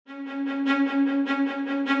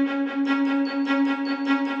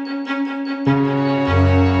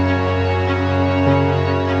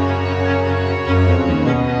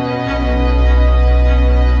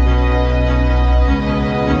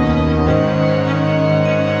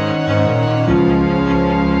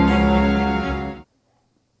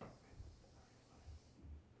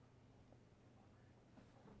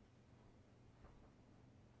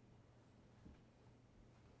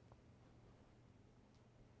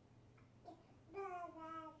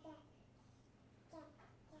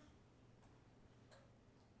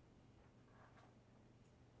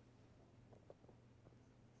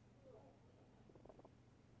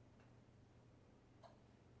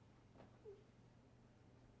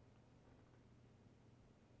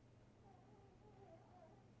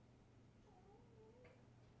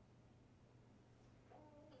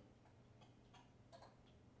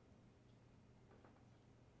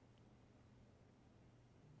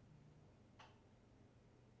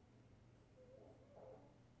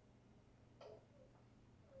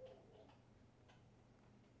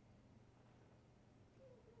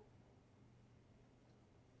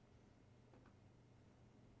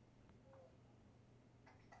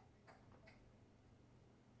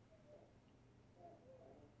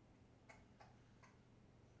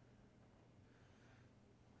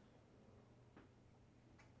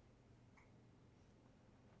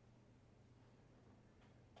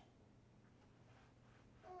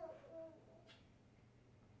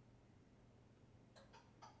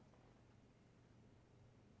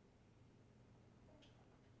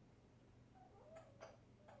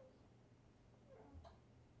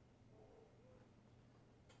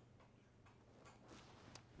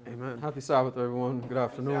Amen. Happy Sabbath, everyone. Good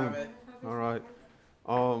afternoon. All right.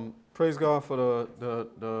 Praise God for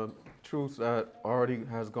the truth that already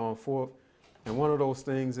has gone forth. And one of those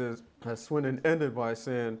things is, as Swindon ended by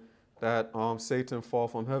saying that Satan fall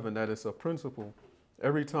from heaven, that it's a principle.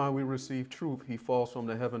 Every time we receive truth, he falls from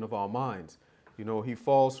the heaven of our minds. You know, he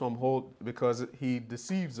falls from because he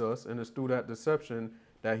deceives us, and it's through that deception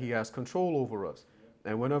that he has control over us.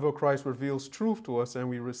 And whenever Christ reveals truth to us and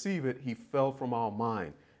we receive it, he fell from our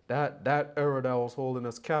mind. That error that was holding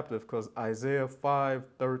us captive, because Isaiah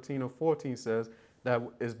 5:13 or 14 says that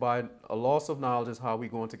is by a loss of knowledge is how we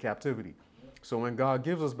go into captivity. So when God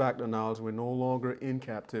gives us back the knowledge, we're no longer in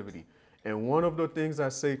captivity. And one of the things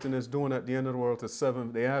that Satan is doing at the end of the world to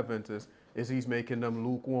Seventh-day Adventists is he's making them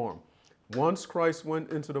lukewarm. Once Christ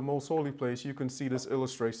went into the most holy place, you can see this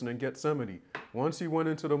illustration in Gethsemane. Once he went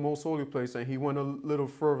into the most holy place and he went a little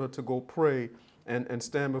further to go pray and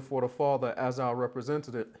stand before the Father as our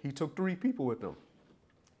representative, he took 3 people with him.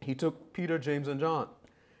 He took Peter, James, and John,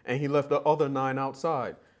 and he left the other 9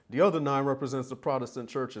 outside. The other 9 represents the Protestant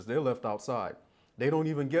churches. They're left outside. They don't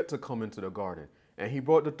even get to come into the garden. And he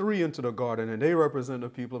brought the 3 into the garden, and they represent the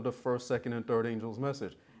people of the first, second, and third angel's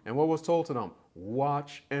message. And what was told to them?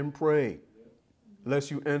 Watch and pray,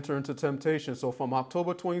 lest you enter into temptation. So from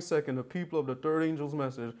October 22nd, the people of the third angel's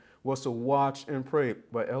message was to watch and pray.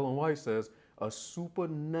 But Ellen White says a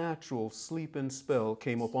supernatural sleeping spell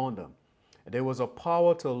came upon them. There was a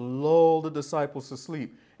power to lull the disciples to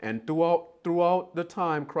sleep. And throughout the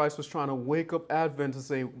time, Christ was trying to wake up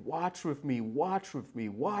Adventists and say, watch with me, watch with me,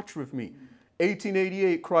 watch with me.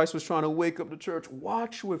 1888, Christ was trying to wake up the church,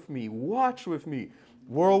 watch with me, watch with me.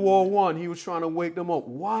 World War I, he was trying to wake them up,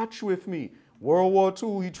 watch with me. World War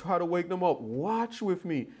II, he tried to wake them up, watch with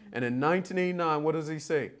me. And in 1989, what does he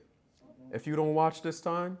say? If you don't watch this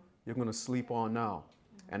time, you're going to sleep on now.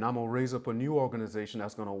 And I'm going to raise up a new organization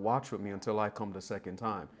that's going to watch with me until I come the second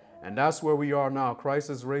time. And that's where we are now.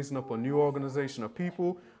 Christ is raising up a new organization of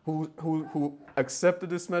people who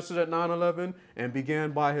accepted this message at 9/11 and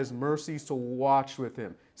began by his mercies to watch with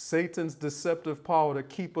him. Satan's deceptive power to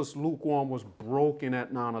keep us lukewarm was broken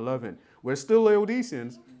at 9/11. We're still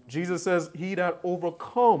Laodiceans. Jesus says, he that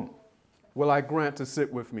overcome will I grant to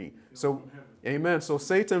sit with me. So, amen. So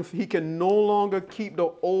Satan, he can no longer keep the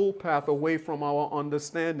old path away from our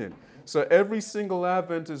understanding. So every single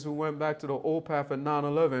Adventist who went back to the old path at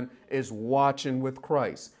 9/11 is watching with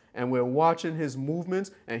Christ. And we're watching his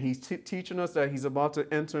movements, and he's teaching us that he's about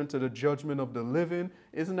to enter into the judgment of the living.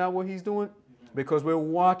 Isn't that what he's doing? Because we're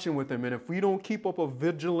watching with him. And if we don't keep up a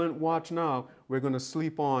vigilant watch now, we're going to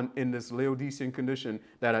sleep on in this Laodicean condition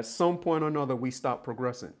that at some point or another we stop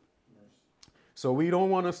progressing. So we don't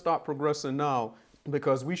want to stop progressing now,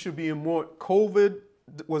 because we should be in more. COVID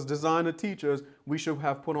was designed to teach us we should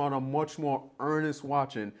have put on a much more earnest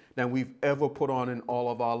watching than we've ever put on in all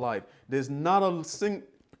of our life. There's not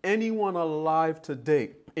anyone alive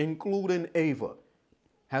today, including Ava,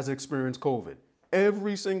 has experienced COVID.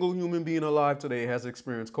 Every single human being alive today has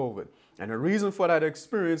experienced COVID. And the reason for that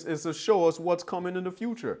experience is to show us what's coming in the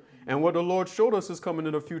future. And what the Lord showed us is coming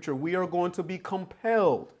in the future. We are going to be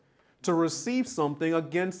compelled to receive something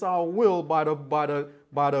against our will by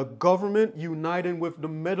the government uniting with the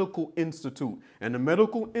medical institute. And the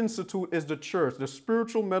medical institute is the church. The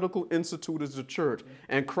spiritual medical institute is the church.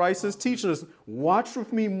 And Christ is teaching us, watch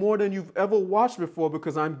with me more than you've ever watched before,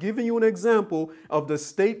 because I'm giving you an example of the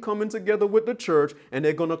state coming together with the church, and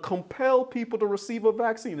they're going to compel people to receive a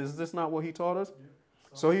vaccine. Is this not what he taught us?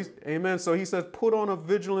 So amen. So he says, put on a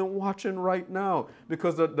vigilant watching right now,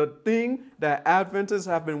 because the thing that Adventists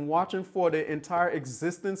have been watching for their entire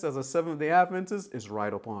existence as a Seventh-day Adventist is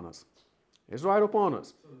right upon us. It's right upon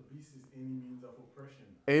us. So the beast is any means of oppression.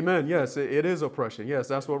 Amen. Yes, it is oppression. Yes,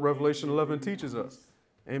 that's what Revelation 11 teaches us.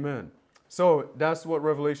 Amen. So that's what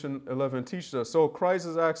Revelation 11 teaches us. So Christ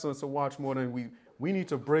is asking us to watch more than we need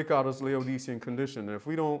to break out of this Laodicean condition. And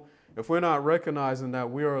if we're not recognizing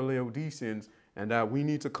that we are Laodiceans, and that we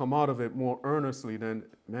need to come out of it more earnestly, then,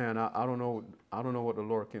 man, I don't know what the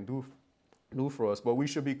Lord can do for us. But we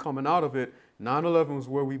should be coming out of it. 9/11 was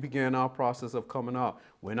where we began our process of coming out.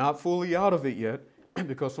 We're not fully out of it yet,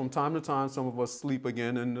 because from time to time, some of us sleep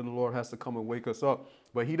again, and then the Lord has to come and wake us up.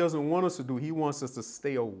 But he doesn't want us to do. He wants us to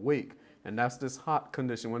stay awake. And that's this hot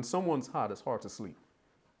condition. When someone's hot, it's hard to sleep.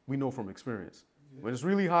 We know from experience. When it's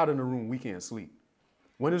really hot in the room, we can't sleep.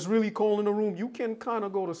 When it's really cold in the room, you can kind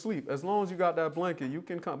of go to sleep. As long as you got that blanket, you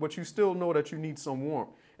can but you still know that you need some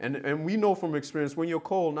warmth. And we know from experience, when you're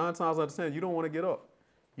cold, 9 times out of 10, you don't want to get up.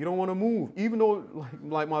 You don't want to move. Even though,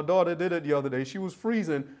 like my daughter did it the other day, she was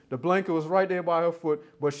freezing. The blanket was right there by her foot,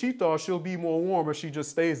 but she thought she'll be more warm if she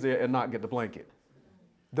just stays there and not get the blanket.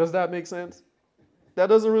 Does that make sense? That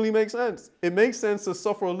doesn't really make sense. It makes sense to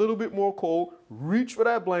suffer a little bit more cold, reach for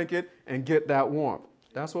that blanket, and get that warmth.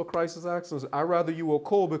 That's what Christ is asking us. I'd rather you were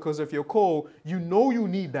cold, because if you're cold, you know you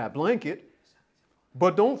need that blanket.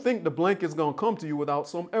 But don't think the blanket's going to come to you without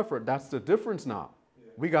some effort. That's the difference now.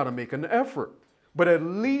 We got to make an effort. But at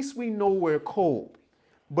least we know we're cold.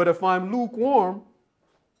 But if I'm lukewarm,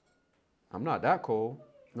 I'm not that cold,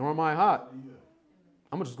 nor am I hot.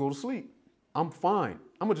 I'm going to just go to sleep. I'm fine.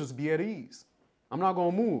 I'm going to just be at ease. I'm not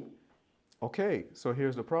going to move. Okay, so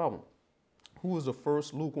here's the problem. Who was the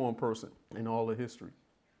first lukewarm person in all of history?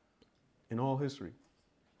 In all history.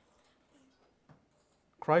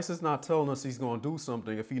 Christ is not telling us he's going to do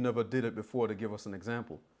something if he never did it before to give us an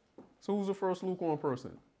example. So who's the first lukewarm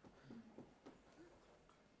person?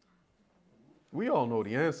 We all know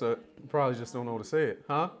the answer. Probably just don't know to say it.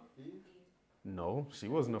 Huh? No, she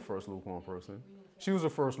wasn't the first lukewarm person. She was the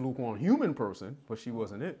first lukewarm human person, but she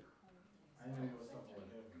wasn't it.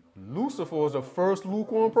 Lucifer was the first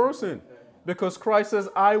lukewarm person. Because Christ says,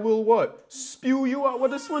 I will what? Spew you out.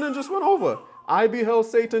 What the swinning just went over. I beheld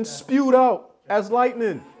Satan spewed out as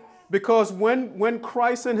lightning. Because when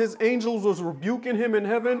Christ and his angels was rebuking him in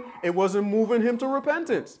heaven, it wasn't moving him to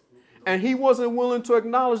repentance. And he wasn't willing to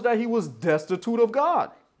acknowledge that he was destitute of God.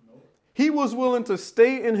 He was willing to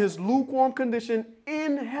stay in his lukewarm condition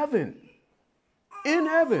in heaven. In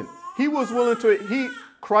heaven. He was willing to,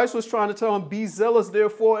 Christ was trying to tell him, be zealous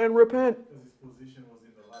therefore and repent.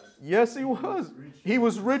 Yes, he was. He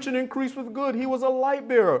was rich and increased with good. He was a light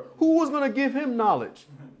bearer. Who was going to give him knowledge?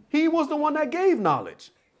 He was the one that gave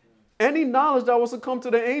knowledge. Any knowledge that was to come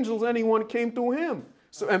to the angels, anyone came through him.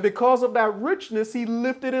 So, and because of that richness, he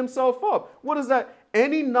lifted himself up. What is that?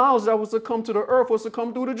 Any knowledge that was to come to the earth was to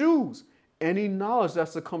come through the Jews. Any knowledge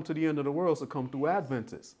that's to come to the end of the world is to come through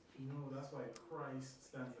Adventists. You know, that's why Christ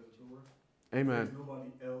stands at the door. Amen. There's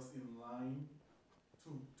nobody else in line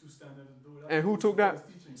to stand at the door. And who took that?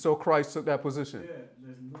 So Christ took that position.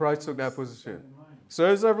 Yeah, Christ took that position.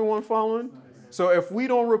 So is everyone following? So if we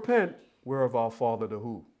don't repent, we're of our father the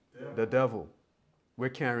who? The devil. We're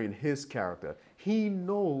carrying his character. He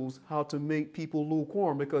knows how to make people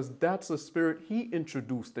lukewarm because that's a spirit he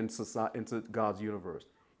introduced into God's universe.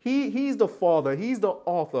 He's the father. He's the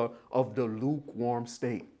author of the lukewarm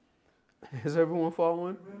state. Is everyone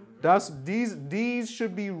following? These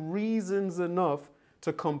should be reasons enough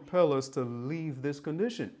to compel us to leave this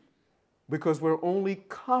condition because we're only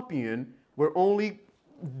copying, we're only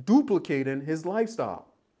duplicating his lifestyle.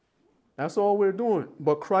 That's all we're doing.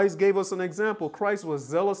 But Christ gave us an example. Christ was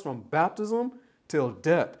zealous from baptism till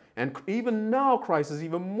death. And even now Christ is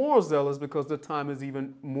even more zealous because the time is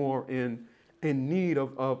even more in need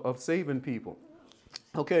of saving people.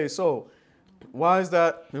 Okay, so why is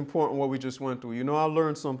that important what we just went through? You know, I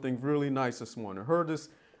learned something really nice this morning.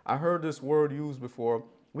 I heard this word used before.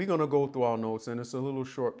 We're going to go through our notes, and it's a little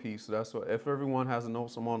short piece. That's what, if everyone has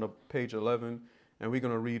notes, I'm on the page 11, and we're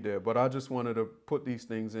going to read there. But I just wanted to put these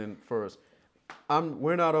things in first.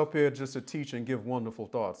 We're not up here just to teach and give wonderful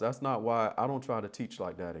thoughts. That's not why I don't try to teach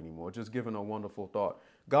like that anymore, just giving a wonderful thought.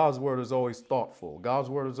 God's word is always thoughtful. God's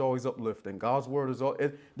word is always uplifting. God's word is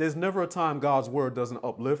there's never a time God's word doesn't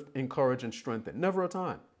uplift, encourage, and strengthen. Never a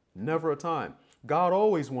time. Never a time. God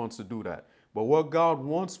always wants to do that. But what God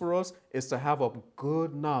wants for us is to have a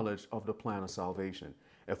good knowledge of the plan of salvation.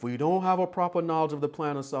 If we don't have a proper knowledge of the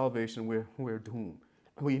plan of salvation, we're doomed.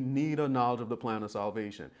 We need a knowledge of the plan of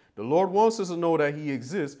salvation. The Lord wants us to know that he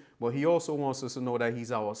exists, but he also wants us to know that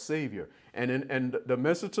he's our Savior. And the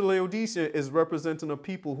message to Laodicea is representing a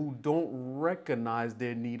people who don't recognize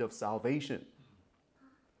their need of salvation.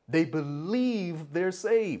 They believe they're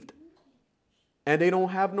saved, and they don't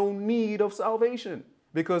have no need of salvation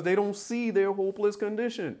because they don't see their hopeless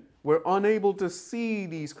condition. We're unable to see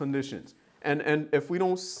these conditions. And if we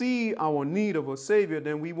don't see our need of a Savior,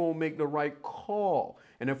 then we won't make the right call.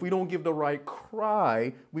 And if we don't give the right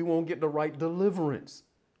cry, we won't get the right deliverance.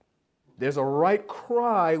 There's a right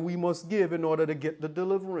cry we must give in order to get the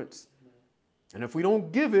deliverance. And if we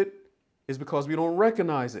don't give it, it's because we don't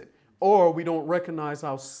recognize it. Or we don't recognize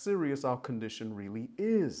how serious our condition really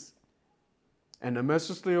is. And the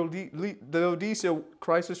message to Laodicea,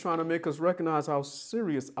 Christ is trying to make us recognize how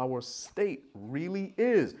serious our state really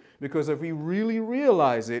is. Because if we really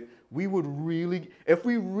realize it, if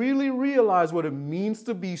we really realize what it means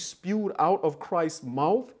to be spewed out of Christ's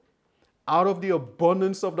mouth, out of the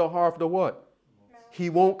abundance of the heart, the what? He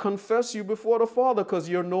won't confess you before the Father because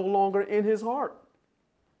you're no longer in his heart.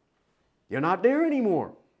 You're not there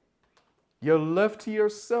anymore. You're left to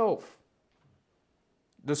yourself.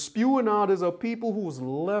 The spewing out is a people who's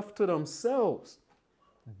left to themselves.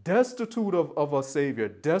 destitute of a Savior,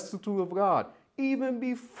 destitute of God, even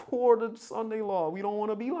before the Sunday law. We don't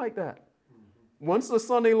want to be like that. Once the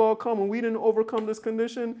Sunday law come and we didn't overcome this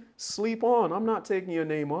condition, sleep on. I'm not taking your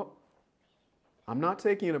name up. I'm not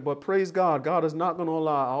taking it, but praise God. God is not going to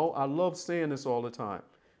allow, I love saying this all the time.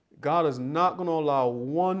 God is not going to allow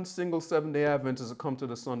one single Seventh-day Adventist to come to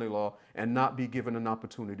the Sunday law and not be given an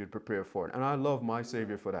opportunity to prepare for it. And I love my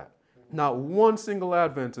Savior for that. Not one single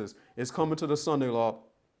Adventist is coming to the Sunday law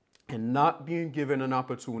and not being given an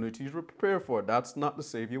opportunity to prepare for it. That's not the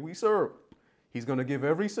Savior we serve. He's going to give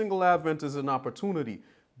every single Adventist an opportunity.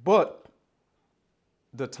 But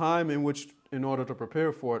the time in which, in order to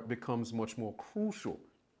prepare for it, becomes much more crucial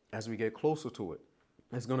as we get closer to it.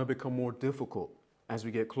 It's going to become more difficult as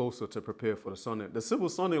we get closer to prepare for the Sunday. The civil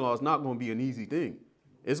Sunday law is not going to be an easy thing.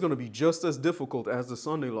 It's going to be just as difficult as the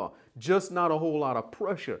Sunday law. Just not a whole lot of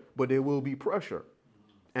pressure, but there will be pressure.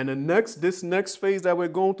 And this next phase that we're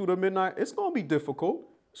going through, the midnight, it's going to be difficult.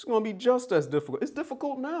 It's going to be just as difficult. It's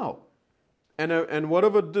difficult now. And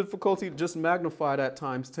whatever difficulty, just magnify that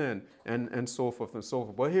times 10 and so forth and so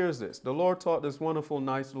forth. But here's this. The Lord taught this wonderful,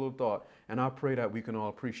 nice little thought, and I pray that we can all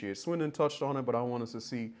appreciate it. Swindon touched on it, but I want us to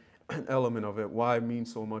see an element of it, why it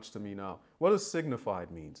means so much to me now. What does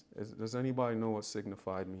signified means? Does anybody know what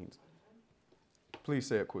signified means? Please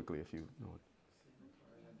say it quickly if you know it.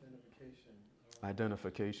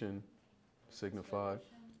 Identification. Signified.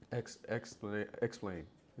 Explain.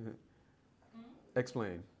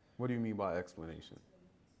 Explain. What do you mean by explanation?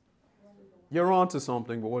 You're on to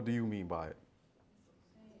something, but what do you mean by it?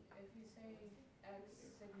 If you say X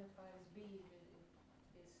signifies B,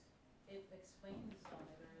 it explains on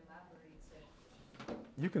it or elaborates it.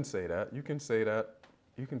 You can say that. You can say that.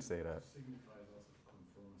 You can say that. Signifies also to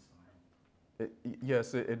confirm a sign.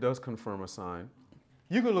 Yes, it does confirm a sign.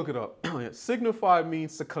 You can look it up. Signified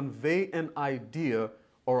means to convey an idea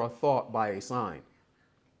or a thought by a sign.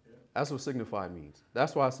 That's what signified means.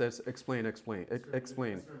 That's why I said explain.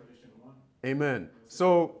 Amen.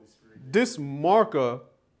 So this marker,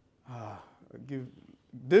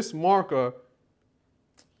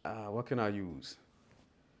 what can I use?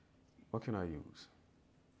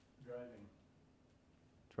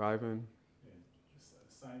 Driving. Yeah, just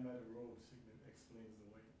a sign by the road explains the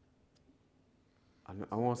way.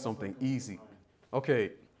 I want something easy.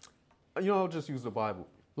 Okay, I'll just use the Bible.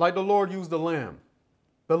 Like the Lord used the lamb.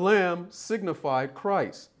 The lamb signified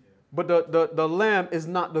Christ. But the lamb is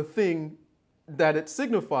not the thing that it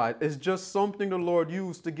signified. It's just something the Lord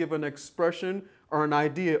used to give an expression or an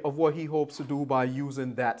idea of what he hopes to do by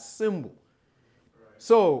using that symbol. Right.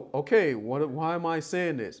 So, okay, why am I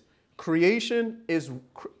saying this? Creation is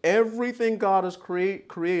everything God has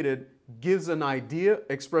created gives an idea,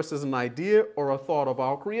 expresses an idea or a thought of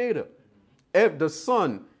our Creator. The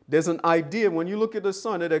sun, there's an idea. When you look at the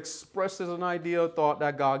sun, it expresses an idea or thought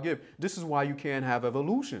that God gives. This is why you can't have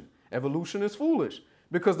evolution. Evolution is foolish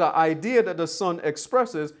because the idea that the sun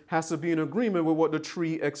expresses has to be in agreement with what the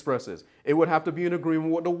tree expresses. It would have to be in agreement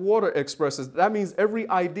with what the water expresses. That means every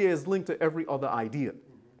idea is linked to every other idea.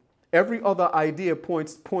 Every other idea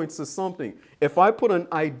points to something. If I put an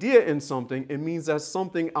idea in something, it means that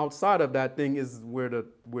something outside of that thing is where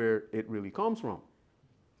it really comes from.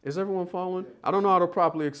 Is everyone following? I don't know how to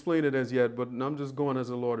properly explain it as yet, but I'm just going as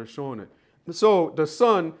the Lord is showing it. So the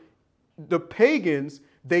sun, the pagans,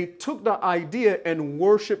 they took the idea and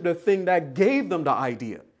worshiped the thing that gave them the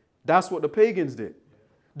idea. That's what the pagans did.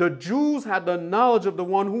 The Jews had the knowledge of the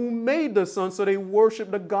one who made the sun, so they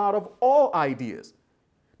worshiped the God of all ideas.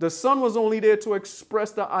 The sun was only there to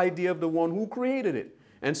express the idea of the one who created it.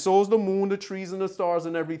 And so is the moon, the trees, and the stars,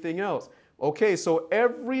 and everything else. Okay, so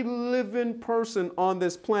every living person on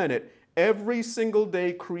this planet, every single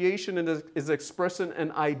day, creation is expressing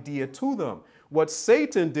an idea to them. What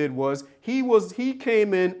Satan did was he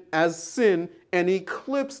came in as sin and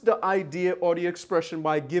eclipsed the idea or the expression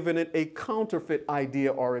by giving it a counterfeit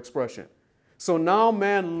idea or expression. So now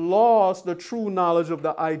man lost the true knowledge of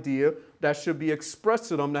the idea that should be expressed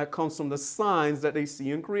to them that comes from the signs that they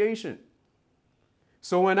see in creation.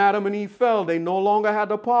 So when Adam and Eve fell, they no longer had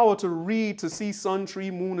the power to read, to see sun,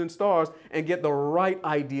 tree, moon, and stars and get the right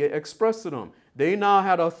idea expressed to them. They now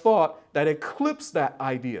had a thought that eclipsed that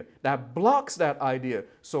idea, that blocks that idea.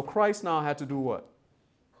 So Christ now had to do what?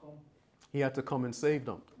 He had to come and save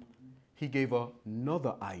them. He gave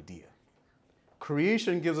another idea.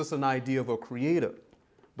 Creation gives us an idea of a creator.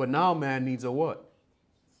 But now man needs a what?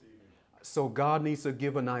 So God needs to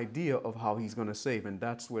give an idea of how he's going to save. And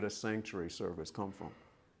that's where the sanctuary service comes from.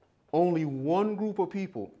 Only one group of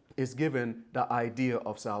people is given the idea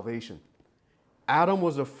of salvation. Adam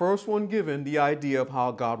was the first one given the idea of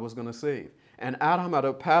how God was going to save. And Adam had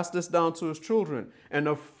to pass this down to his children. And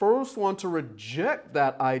the first one to reject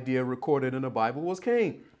that idea recorded in the Bible was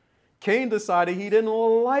Cain. Cain decided he didn't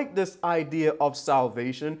like this idea of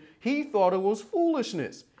salvation. He thought it was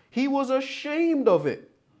foolishness. He was ashamed of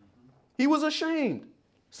it. He was ashamed.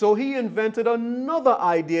 So he invented another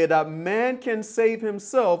idea that man can save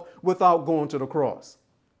himself without going to the cross.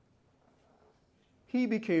 He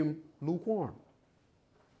became lukewarm.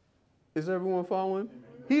 Is everyone following?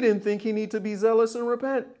 He didn't think he needed to be zealous and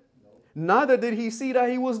repent. Neither did he see that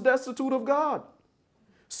he was destitute of God.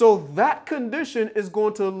 So that condition is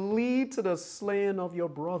going to lead to the slaying of your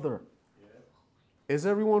brother. Is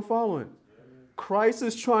everyone following? Christ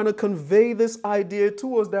is trying to convey this idea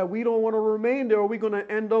to us that we don't want to remain there, or we're going to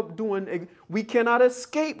end up doing, we cannot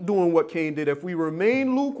escape doing what Cain did. If we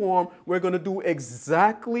remain lukewarm, we're going to do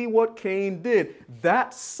exactly what Cain did.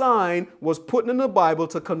 That sign was put in the Bible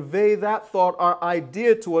to convey that thought or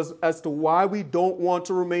idea to us as to why we don't want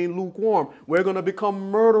to remain lukewarm. We're going to become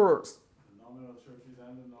murderers.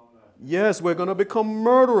 Yes, we're going to become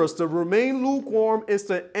murderers. To remain lukewarm is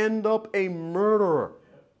to end up a murderer.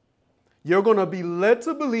 You're going to be led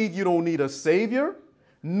to believe you don't need a savior,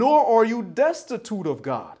 nor are you destitute of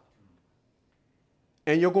God.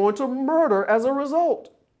 And you're going to murder as a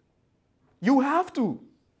result. You have to,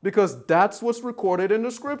 because that's what's recorded in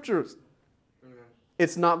the scriptures.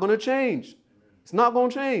 It's not going to change. It's not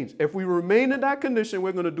going to change. If we remain in that condition,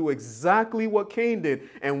 we're going to do exactly what Cain did.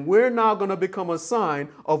 And we're now going to become a sign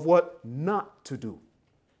of what not to do.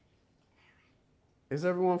 Is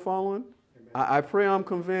everyone following? I pray I'm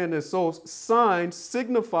conveying this. So sign,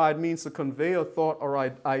 signified, means to convey a thought or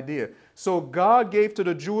idea. So God gave to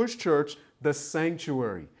the Jewish church the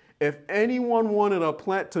sanctuary. If anyone wanted a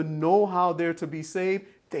plant to know how they're to be saved,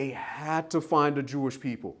 they had to find the Jewish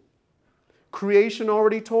people. Creation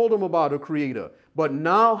already told them about a creator. But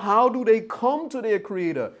now how do they come to their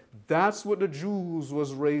creator? That's what the Jews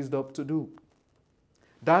was raised up to do.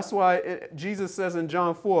 That's why Jesus says in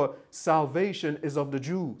John 4, salvation is of the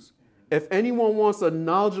Jews. If anyone wants a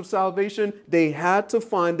knowledge of salvation, they had to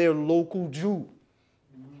find their local Jew.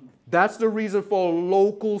 That's the reason for a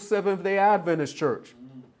local Seventh-day Adventist church.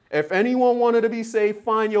 If anyone wanted to be saved,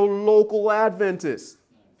 find your local Adventist.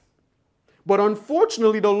 But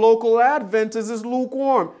unfortunately, the local Adventist is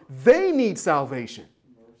lukewarm. They need salvation.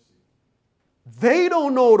 They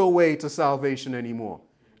don't know the way to salvation anymore.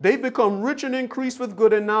 They've become rich and increased with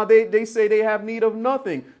good, and now they say they have need of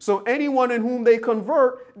nothing. So anyone in whom they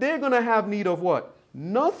convert, they're going to have need of what?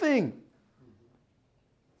 Nothing.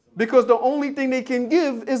 Because the only thing they can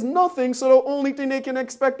give is nothing, so the only thing they can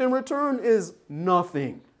expect in return is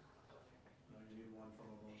nothing.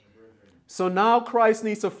 So now Christ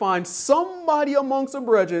needs to find somebody amongst the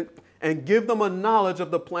brethren and give them a knowledge of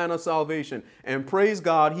the plan of salvation. And praise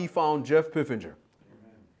God, he found Jeff Piffinger.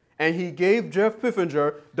 And he gave Jeff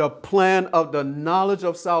Piffinger the plan of the knowledge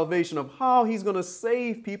of salvation, of how he's going to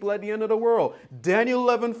save people at the end of the world. Daniel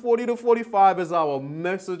 11:40-45 is our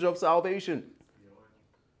message of salvation.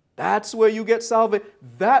 That's where you get salvation.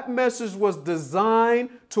 That message was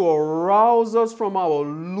designed to arouse us from our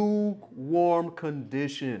lukewarm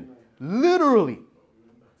condition. Literally.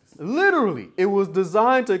 Literally, it was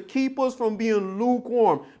designed to keep us from being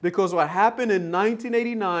lukewarm, because what happened in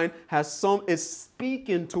 1989 is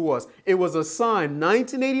speaking to us. It was a sign.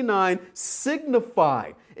 1989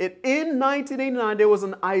 signified it. In 1989, there was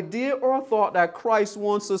an idea or a thought that Christ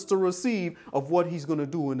wants us to receive of what he's going to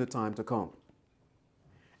do in the time to come.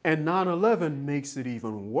 And 9/11 makes it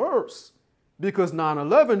even worse, because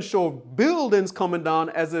 9/11 showed buildings coming down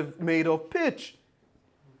as if made of pitch.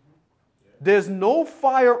 There's no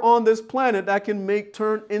fire on this planet that can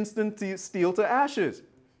turn instant steel to ashes.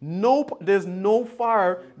 There's no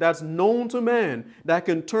fire that's known to man that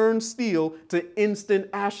can turn steel to instant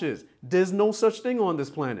ashes. There's no such thing on this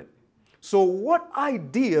planet. So what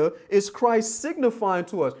idea is Christ signifying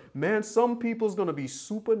to us? Man, some people's going to be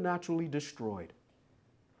supernaturally destroyed.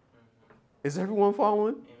 Is everyone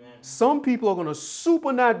following? Amen. Some people are going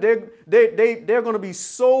to they're going to be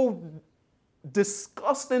so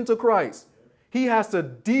disgusting to Christ. He has to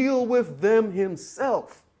deal with them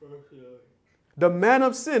himself. The man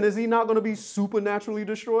of sin, is he not going to be supernaturally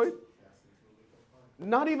destroyed?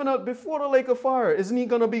 Not even before the lake of fire. Isn't he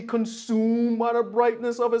going to be consumed by the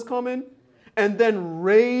brightness of his coming? And then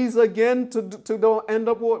raised again to end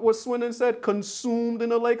up what Swindon said, consumed in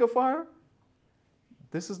the lake of fire?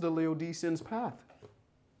 This is the Laodiceans' path.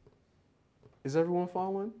 Is everyone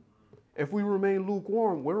following? If we remain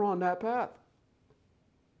lukewarm, we're on that path.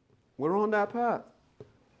 We're on that path.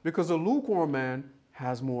 Because a lukewarm man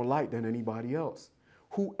has more light than anybody else.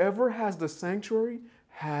 Whoever has the sanctuary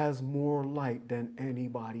has more light than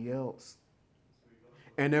anybody else.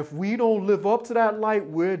 And if we don't live up to that light,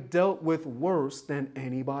 we're dealt with worse than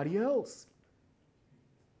anybody else.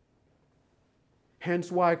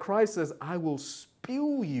 Hence why Christ says, I will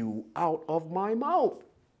spew you out of my mouth.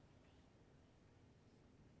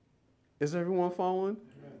 Is everyone following?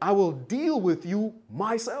 Amen. I will deal with you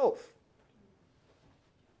myself.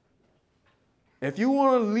 If you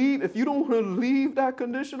want to leave, if you don't want to leave that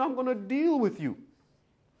condition, I'm going to deal with you.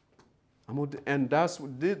 And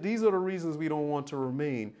these are the reasons we don't want to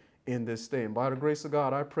remain in this state. And by the grace of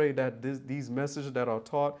God, I pray that these messages that are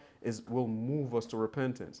taught will move us to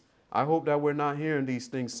repentance. I hope that we're not hearing these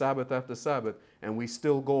things Sabbath after Sabbath and we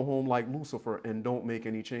still go home like Lucifer and don't make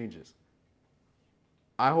any changes.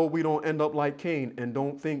 I hope we don't end up like Cain and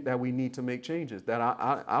don't think that we need to make changes. That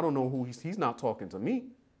I don't know who he's not talking to me.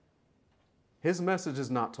 His message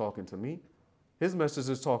is not talking to me. His message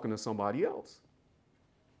is talking to somebody else.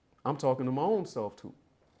 I'm talking to my own self too.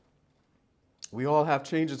 We all have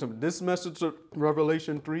changes. This message of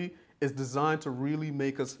Revelation 3 is designed to really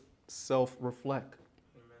make us self-reflect.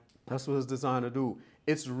 Amen. That's what it's designed to do.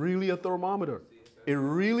 It's really a thermometer. It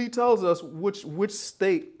really tells us which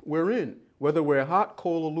state we're in, whether we're hot,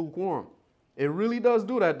 cold, or lukewarm. It really does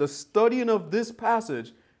do that. The studying of this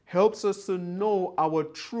passage helps us to know our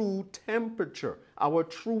true temperature, our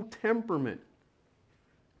true temperament.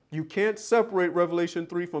 You can't separate Revelation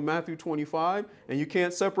 3 from Matthew 25, and you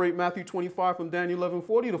can't separate Matthew 25 from Daniel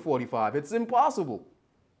 11:40 to 45. It's impossible.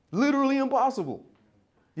 Literally impossible.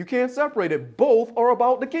 You can't separate it. Both are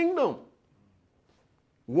about the kingdom.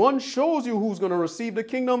 One shows you who's going to receive the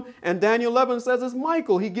kingdom, and Daniel 11 says it's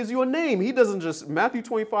Michael. He gives you a name. He doesn't just, Matthew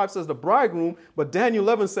 25 says the bridegroom, but Daniel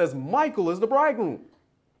 11 says Michael is the bridegroom.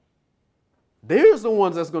 There's the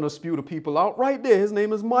ones that's going to spew the people out right there. His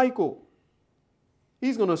name is Michael.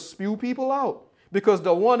 He's going to spew people out because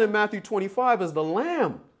the one in Matthew 25 is the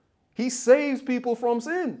Lamb. He saves people from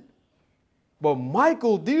sin. But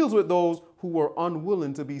Michael deals with those who are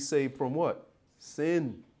unwilling to be saved from what?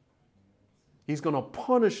 Sin. He's going to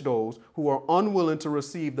punish those who are unwilling to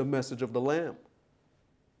receive the message of the Lamb.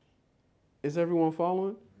 Is everyone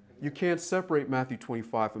following? You can't separate Matthew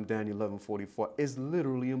 25 from Daniel 11:44. It's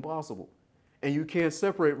literally impossible. And you can't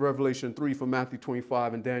separate Revelation 3 from Matthew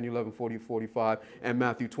 25 and Daniel 11:40-45 and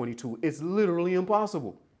Matthew 22. It's literally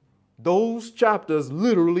impossible. Those chapters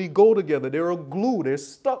literally go together. They're a glue. They're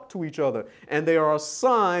stuck to each other. And they are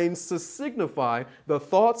signs to signify the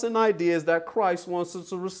thoughts and ideas that Christ wants us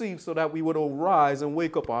to receive so that we would arise and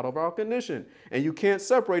wake up out of our condition. And you can't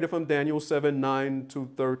separate it from Daniel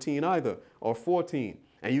 7:9-13 either, or 14.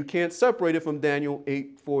 And you can't separate it from Daniel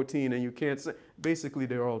 8:14. And you can't basically,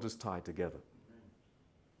 they're all just tied together.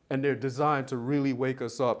 And they're designed to really wake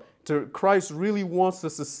us up. Christ really wants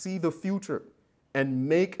us to see the future and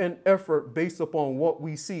make an effort based upon what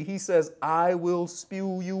we see. He says, I will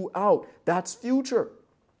spew you out. That's future.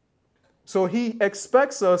 So he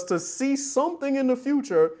expects us to see something in the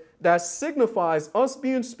future that signifies us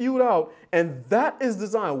being spewed out. And that is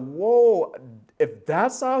designed. Whoa, if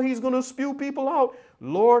that's how he's going to spew people out,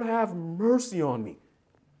 Lord, have mercy on me.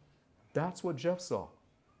 That's what Jeff saw.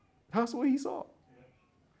 That's what he saw.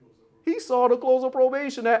 He saw the close of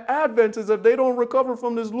probation. That Adventists, if they don't recover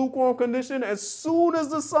from this lukewarm condition, as soon as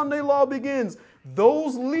the Sunday law begins,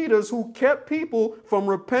 those leaders who kept people from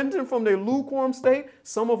repenting from their lukewarm state,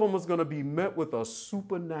 some of them is going to be met with a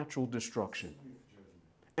supernatural destruction.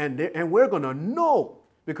 And we're going to know,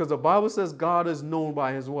 because the Bible says God is known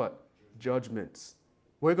by his what? Judgments.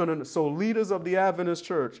 So leaders of the Adventist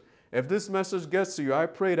church, if this message gets to you, I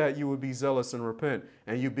pray that you would be zealous and repent.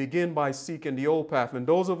 And you begin by seeking the old path. And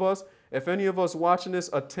those of us, if any of us watching this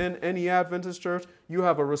attend any Adventist church, you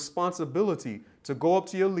have a responsibility to go up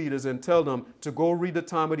to your leaders and tell them to go read the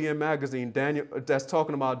Time of the End magazine, that's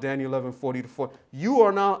talking about Daniel 11:40-40. You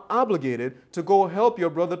are now obligated to go help your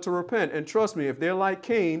brother to repent. And trust me, if they're like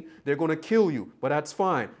Cain, they're going to kill you. But that's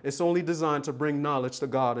fine. It's only designed to bring knowledge to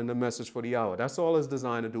God and the message for the hour. That's all it's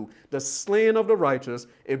designed to do. The slaying of the righteous,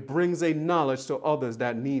 it brings a knowledge to others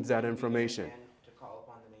that needs that information. To call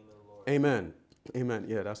upon the name of the Lord. Amen. Amen.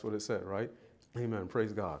 Yeah, that's what it said, right? Amen.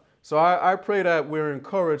 Praise God. So I pray that we're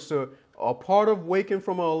encouraged to, a part of waking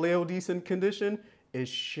from our Laodicean condition is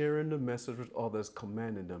sharing the message with others,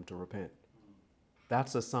 commanding them to repent.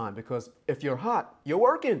 That's a sign, because if you're hot, you're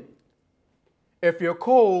working. If you're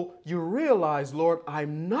cold, you realize, Lord,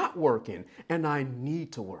 I'm not working and I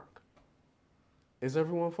need to work. Is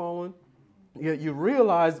everyone following? Yeah, you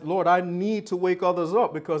realize, Lord, I need to wake others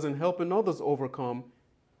up, because in helping others overcome,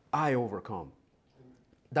 I overcome.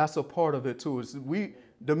 That's a part of it too.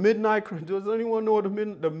 The midnight, does anyone know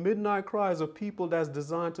the midnight cries of people that's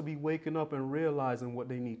designed to be waking up and realizing what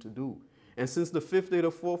they need to do. And since the fifth day,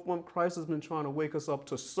 the fourth month, Christ has been trying to wake us up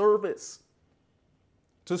to service.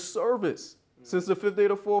 To service. Since the fifth day,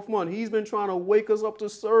 the fourth month, he's been trying to wake us up to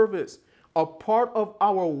service. A part of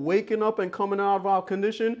our waking up and coming out of our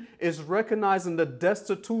condition is recognizing the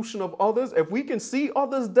destitution of others. If we can see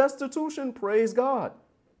others' destitution, praise God.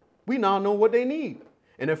 We now know what they need.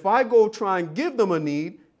 And if I go try and give them a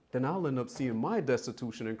need, then I'll end up seeing my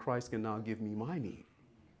destitution and Christ can now give me my need.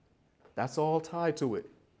 That's all tied to it.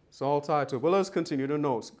 It's all tied to it. But let's continue the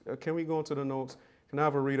notes. Can we go into the notes? Can I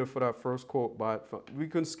have a reader for that first quote? We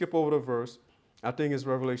can skip over the verse. I think it's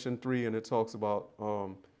Revelation 3, and it talks about,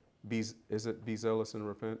 is it be zealous and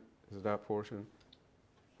repent? Is it that portion?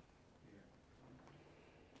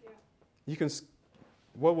 Yeah. You can,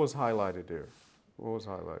 what was highlighted there? What was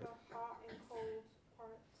highlighted? The hot and cold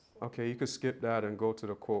parts. Okay, you could skip that and go to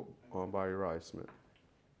the quote by Uriah Smith.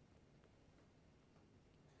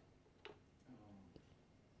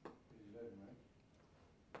 Page 11,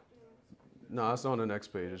 right? No, it's on the next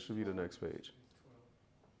page. It should be the next page.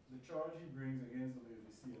 The charge he brings against the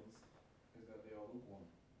Laodiceans is that they are lukewarm,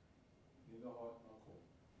 neither hot nor cold.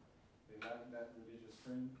 They lack that religious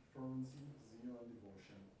fervency, zeal, and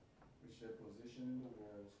devotion, which their position in the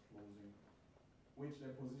world's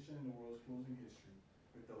closing history,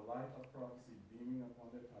 with the light of prophecy beaming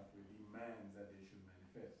upon their pathway, demands that they should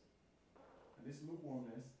manifest. And this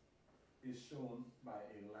lukewarmness is shown by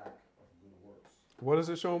a lack of good works. What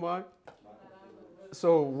is it shown by? Lack of good works.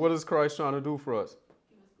 So what is Christ trying to do for us?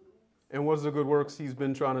 And what's the good works he's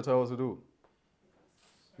been trying to tell us to do?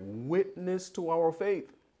 Witness to our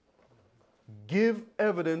faith. Give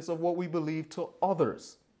evidence of what we believe to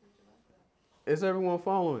others. Is everyone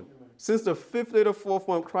following? Since the fifth day of the fourth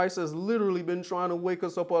month, Christ has literally been trying to wake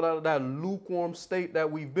us up out of that lukewarm state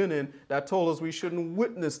that we've been in that told us we shouldn't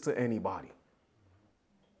witness to anybody.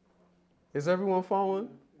 Is everyone following?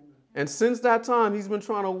 And since that time, he's been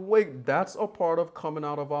trying to wake. That's a part of coming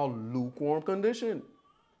out of our lukewarm condition.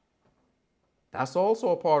 That's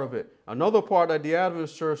also a part of it. Another part that the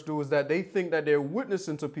Adventist church do is that they think that they're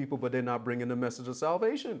witnessing to people, but they're not bringing the message of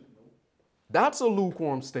salvation. That's a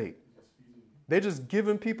lukewarm state. They're just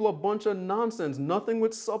giving people a bunch of nonsense, nothing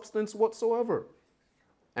with substance whatsoever.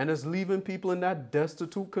 And it's leaving people in that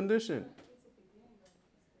destitute condition.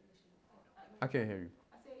 I can't hear you.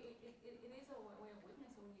 I say it is a way of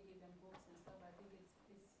witnessing when you give them books and stuff. I think it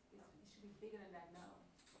should be bigger than that now.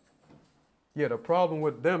 Yeah, the problem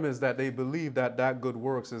with them is that they believe that that good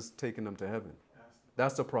works is taking them to heaven.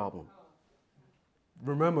 That's the problem.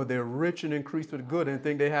 Remember, they're rich and increased with good and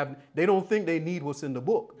they don't think they need what's in the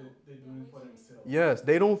book. They're doing it for themselves. Yes,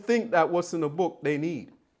 they don't think that what's in the book they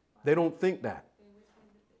need. They don't think that.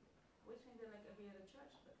 Which means they're like every other church,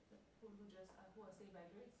 but who are saved by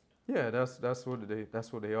grace. Yeah,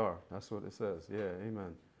 that's what they are. That's what it says. Yeah,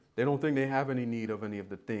 amen. They don't think they have any need of any of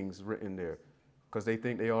the things written there because they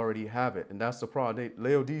think they already have it. And that's the problem.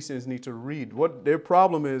 Laodiceans need to read. What their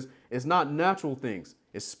problem is not natural things.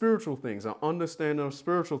 It's spiritual things, an understanding of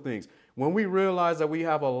spiritual things. When we realize that we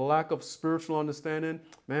have a lack of spiritual understanding,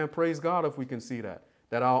 man, praise God if we can see that.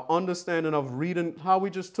 That our understanding of reading, how we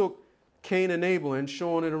just took Cain and Abel and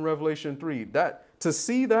showing it in Revelation 3. To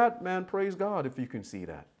see that, man, praise God if you can see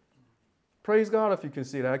that. Praise God if you can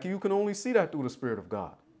see that. You can only see that through the Spirit of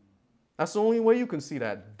God. That's the only way you can see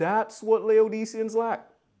that. That's what Laodiceans lack.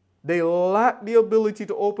 They lack the ability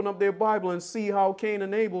to open up their Bible and see how Cain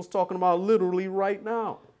and Abel's talking about literally right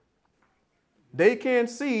now. They can't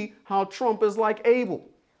see how Trump is like Abel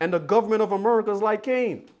and the government of America is like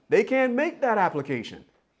Cain. They can't make that application.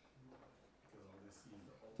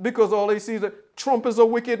 Because all they see is that Trump is a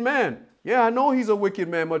wicked man. Yeah, I know he's a wicked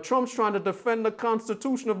man, but Trump's trying to defend the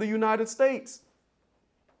Constitution of the United States.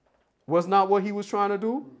 Was not what he was trying to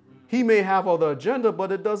do? He may have other agenda,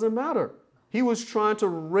 but it doesn't matter. He was trying to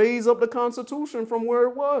raise up the Constitution from where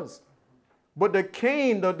it was. But the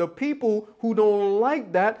people who don't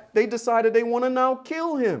like that, they decided they want to now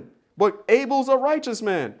kill him. But Abel's a righteous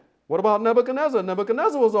man. What about Nebuchadnezzar?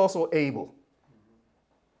 Nebuchadnezzar was also Abel.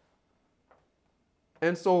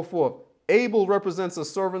 And so forth. Abel represents the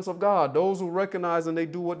servants of God, those who recognize and they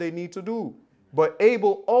do what they need to do. But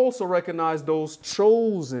Abel also recognized those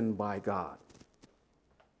chosen by God.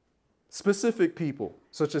 Specific people,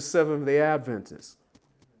 such as Seventh-day Adventists.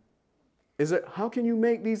 How can you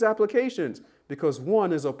make these applications? Because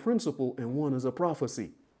one is a principle and one is a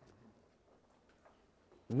prophecy.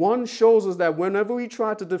 One shows us that whenever we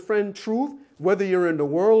try to defend truth, whether you're in the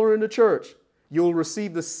world or in the church, you'll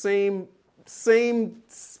receive the same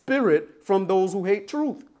spirit from those who hate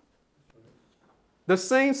truth. The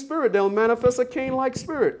same spirit, they'll manifest a Cain-like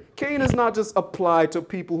spirit. Cain is not just applied to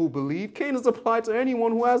people who believe. Cain is applied to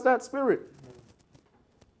anyone who has that spirit.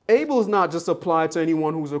 Abel is not just applied to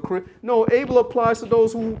anyone who's a Christian. No, Abel applies to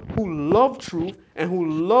those who love truth and who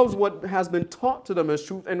loves what has been taught to them as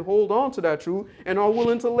truth and hold on to that truth and are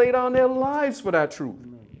willing to lay down their lives for that truth.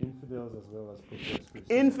 Infidels as well as professed Christians.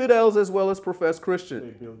 Infidels as well as professed Christians.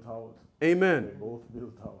 They build towers. Amen. They both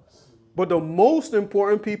build towers. But the most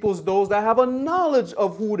important people is those that have a knowledge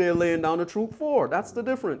of who they're laying down the truth for. That's the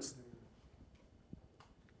difference.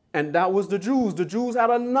 And that was the Jews. The Jews had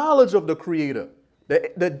a knowledge of the Creator.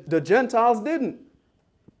 The Gentiles didn't.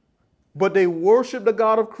 But they worshiped the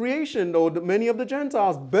God of creation, though many of the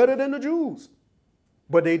Gentiles, better than the Jews.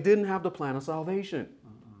 But they didn't have the plan of salvation.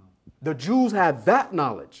 The Jews had that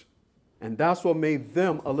knowledge. And that's what made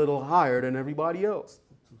them a little higher than everybody else.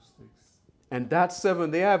 And that's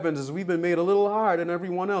Seventh-day Adventists. We've been made a little higher than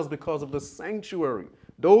everyone else because of the sanctuary.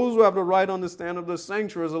 Those who have the right understanding of the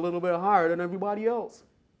sanctuary is a little bit higher than everybody else.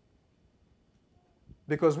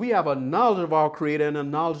 Because we have a knowledge of our Creator and a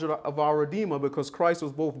knowledge of our Redeemer, because Christ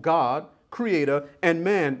was both God, Creator, and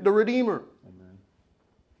man, the Redeemer. Amen.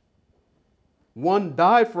 One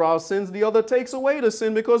died for our sins, the other takes away the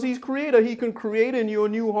sin because he's Creator. He can create in you a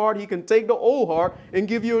new heart. He can take the old heart and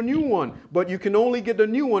give you a new one. But you can only get the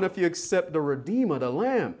new one if you accept the Redeemer, the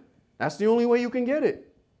Lamb. That's the only way you can get it.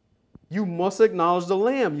 You must acknowledge the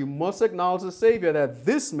Lamb. You must acknowledge the Savior, that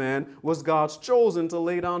this man was God's chosen to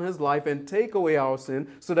lay down his life and take away our sin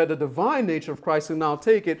so that the divine nature of Christ can now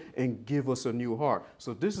take it and give us a new heart.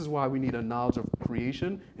 So this is why we need a knowledge of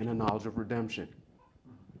creation and a knowledge of redemption.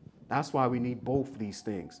 That's why we need both these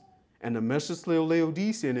things. And the message to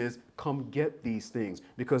Laodicean is, come get these things,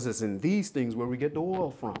 because it's in these things where we get the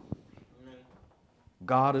oil from. Amen.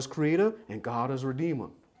 God is Creator and God is Redeemer.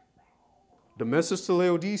 The message to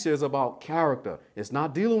Laodicea is about character. It's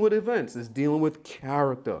not dealing with events. It's dealing with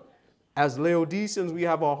character. As Laodiceans, we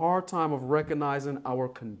have a hard time of recognizing our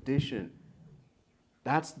condition.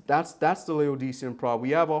 That's the Laodicean problem.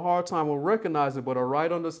 We have a hard time of recognizing, but a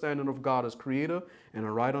right understanding of God as Creator and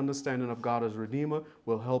a right understanding of God as Redeemer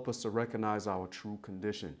will help us to recognize our true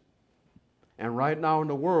condition. And right now in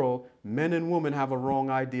the world, men and women have a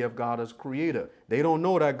wrong idea of God as Creator. They don't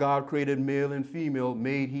know that God created male and female,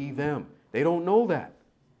 made he them. They don't know that.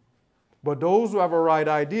 But those who have a right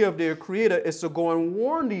idea of their Creator is to go and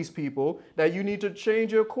warn these people that you need to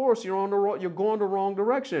change your course. You're going the wrong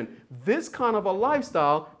direction. This kind of a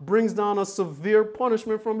lifestyle brings down a severe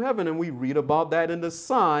punishment from heaven. And we read about that in the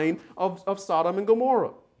sign of Sodom and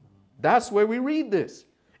Gomorrah. That's where we read this.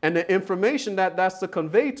 And the information that's to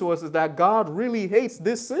convey to us is that God really hates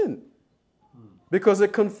this sin because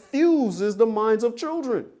it confuses the minds of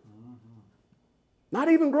children. Not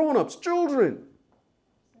even grown-ups, children.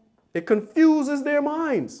 It confuses their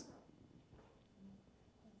minds.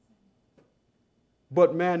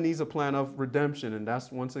 But man needs a plan of redemption, and that's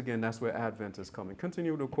where Advent is coming.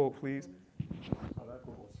 Continue the quote, please.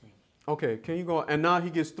 Okay, can you go? And now he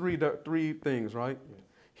gives three things, right? Yeah.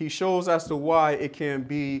 He shows as to why it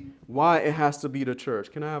has to be the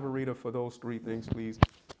church. Can I have a reader for those three things, please?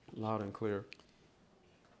 Loud and clear.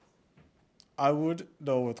 I would,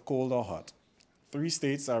 though with cold or hot. 3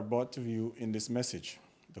 states are brought to view in this message: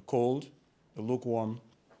 the cold, the lukewarm,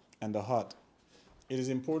 and the hot. It is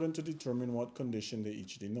important to determine what condition they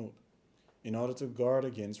each denote, in order to guard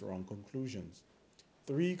against wrong conclusions.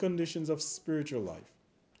 3 conditions of spiritual life,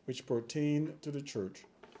 which pertain to the church,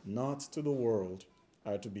 not to the world,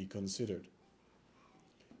 are to be considered.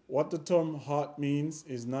 What the term hot means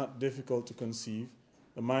is not difficult to conceive.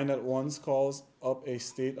 The mind at once calls up a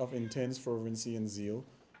state of intense fervency and zeal,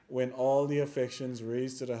 when all the affections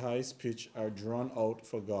raised to the highest pitch are drawn out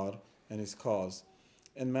for God and his cause,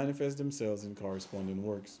 and manifest themselves in corresponding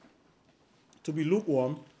works. To be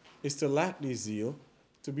lukewarm is to lack this zeal,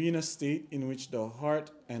 to be in a state in which the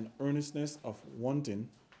heart and earnestness of wanting,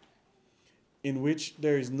 in which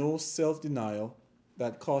there is no self-denial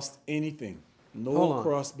that costs anything, no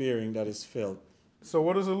cross-bearing that is felt. So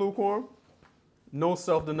what is a lukewarm? No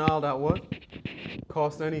self-denial that what?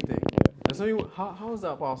 Costs anything. How is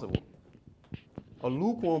that possible? A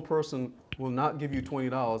lukewarm person will not give you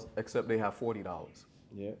 $20 except they have $40.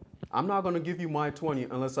 Yeah. I'm not going to give you my 20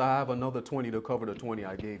 unless I have another 20 to cover the 20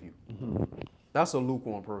 I gave you. Mm-hmm. That's a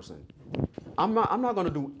lukewarm person. I'm not going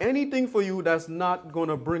to do anything for you that's not going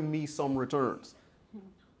to bring me some returns.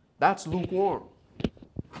 That's lukewarm.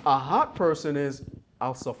 A hot person is,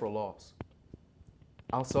 I'll suffer loss.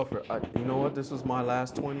 I'll suffer. You know what? This was my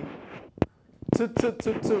last 20. To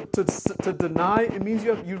deny, it means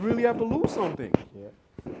you really have to lose something. Yeah.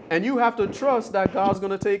 And you have to trust that God's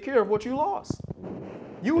going to take care of what you lost.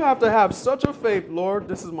 You have to have such a faith, Lord,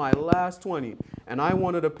 this is my last 20, and I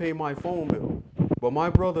wanted to pay my phone bill. But my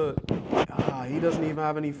brother, he doesn't even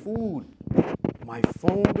have any food. My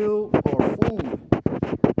phone bill or food?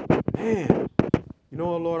 Man, you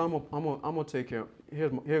know what, Lord, I'm gonna take care of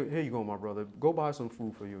it. Here you go, my brother. Go buy some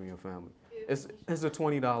food for you and your family. It's the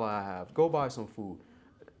 $20 I have. Go buy some food.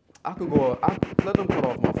 I can go, let them cut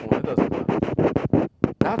off my phone. It doesn't matter.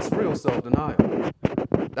 That's real self-denial.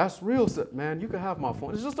 That's real, man. You can have my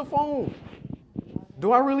phone. It's just a phone.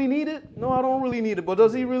 Do I really need it? No, I don't really need it. But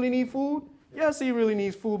does he really need food? Yes, he really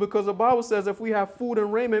needs food because the Bible says if we have food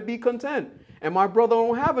and raiment, be content. And my brother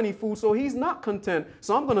don't have any food, so he's not content.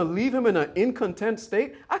 So I'm going to leave him in an incontent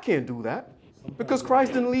state? I can't do that because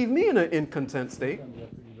Christ didn't leave me in an incontent state.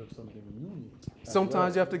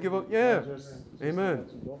 Sometimes you have to give up. Yeah. Amen.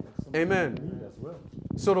 Amen.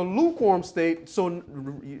 So the lukewarm state, so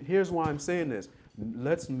here's why I'm saying this.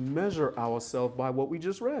 Let's measure ourselves by what we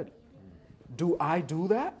just read. Do I do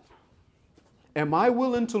that? Am I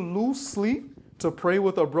willing to lose sleep to pray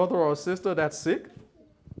with a brother or a sister that's sick?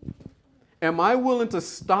 Am I willing to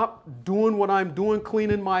stop doing what I'm doing,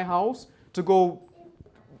 cleaning my house, to go,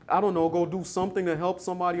 go do something to help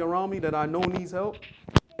somebody around me that I know needs help?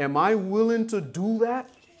 Am I willing to do that?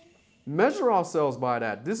 Measure ourselves by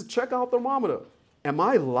that. Check out the thermometer. Am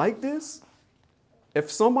I like this? If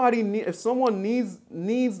someone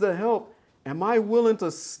needs the help, am I willing to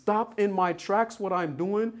stop in my tracks what I'm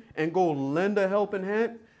doing and go lend a helping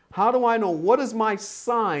hand? How do I know? What is my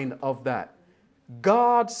sign of that?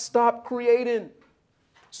 God stopped creating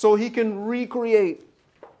so he can recreate.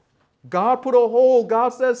 God put a hold. God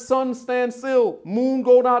says, sun stand still, moon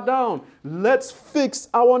go not down. Let's fix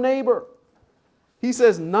our neighbor. He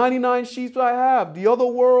says, 99 sheep I have. The other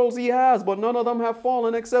worlds he has, but none of them have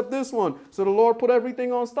fallen except this one. So the Lord put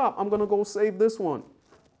everything on stop. I'm going to go save this one.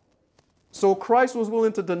 So Christ was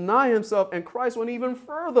willing to deny himself, and Christ went even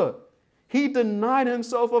further. He denied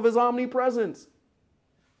himself of his omnipresence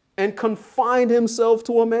and confined himself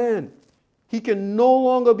to a man. He can no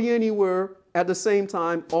longer be anywhere at the same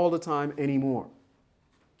time, all the time anymore.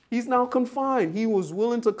 He's now confined. He was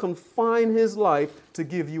willing to confine his life to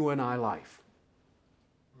give you and I life.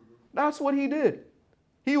 That's what he did.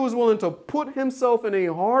 He was willing to put himself in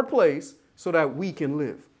a hard place so that we can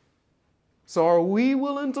live. So are we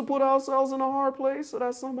willing to put ourselves in a hard place so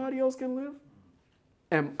that somebody else can live?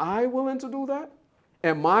 Am I willing to do that?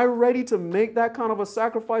 Am I ready to make that kind of a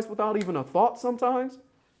sacrifice without even a thought sometimes?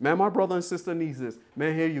 Man, my brother and sister needs this.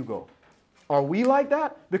 Man, here you go. Are we like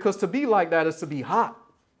that? Because to be like that is to be hot.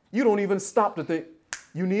 You don't even stop to think,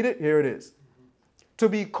 you need it? Here it is. To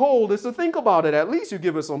be cold is to think about it. At least you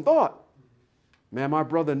give it some thought. Man, my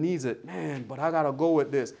brother needs it. Man, but I got to go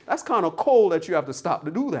with this. That's kind of cold that you have to stop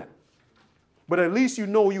to do that. But at least you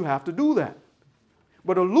know you have to do that.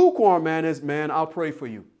 But a lukewarm man is, man, I'll pray for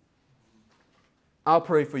you. I'll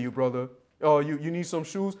pray for you, brother. Oh, you need some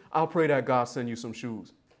shoes? I'll pray that God send you some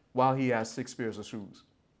shoes while he has 6 pairs of shoes.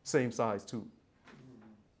 Same size, too.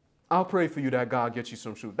 I'll pray for you that God gets you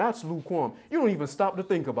some shoes. That's lukewarm. You don't even stop to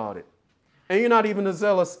think about it. And you're not even as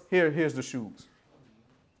zealous. Here's the shoes.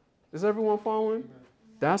 Is everyone following?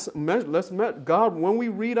 God, when we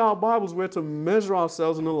read our Bibles, we're to measure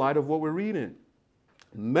ourselves in the light of what we're reading.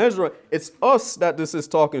 Measure. It's us that this is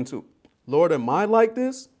talking to. Lord, am I like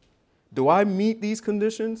this? Do I meet these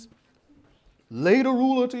conditions? Lay the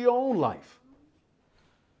ruler to your own life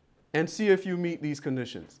and see if you meet these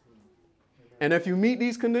conditions. And if you meet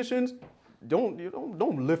these conditions, don't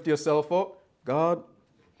lift yourself up. God,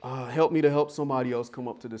 help me to help somebody else come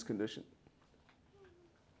up to this condition.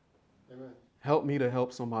 Amen. Help me to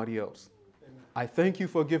help somebody else. Amen. I thank you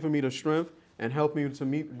for giving me the strength and help me to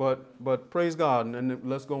meet, but praise God, and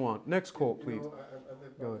let's go on. Next quote, please. I live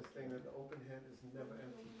by this thing that the open hand is never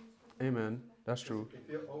empty. Amen. That's true. If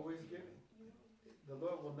you're always giving, the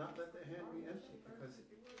Lord will not let the hand be empty because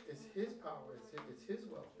it's his power, it's his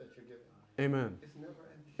wealth that you're giving. Amen. It's never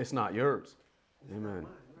empty. It's not yours. It's Amen. not mine,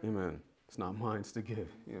 right? Amen. It's not mine to give.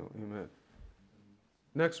 Amen.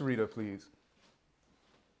 Next reader, please.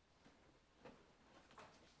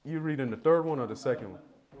 You reading the third one or the second one?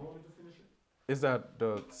 You want me to finish it? Is that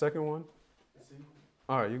the second one? See?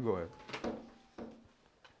 All right, you go ahead.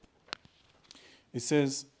 It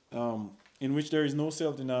says, in which there is no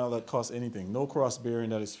self-denial that costs anything, no cross-bearing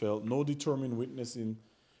that is felt, no determined witnessing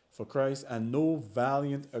for Christ, and no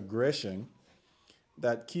valiant aggression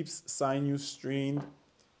that keeps sinews strained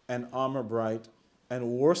and armor bright. And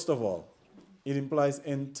worst of all, it implies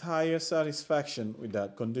entire satisfaction with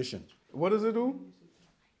that condition. What does it do?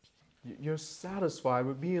 You're satisfied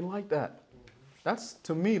with being like that.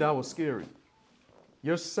 To me, that was scary.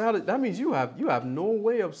 That means you have no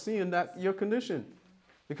way of seeing that your condition.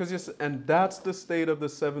 And that's the state of the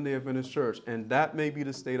Seventh-day Adventist Church. And that may be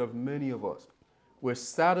the state of many of us. We're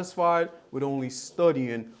satisfied with only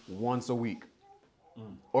studying once a week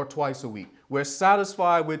or twice a week. We're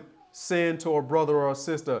satisfied with saying to a brother or a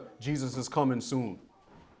sister, Jesus is coming soon.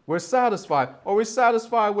 We're satisfied. Or we're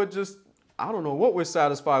satisfied with just, I don't know what we're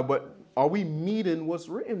satisfied, but are we meeting what's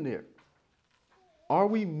written there? Are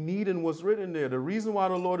we meeting what's written there? The reason why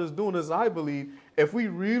the Lord is doing this, I believe, if we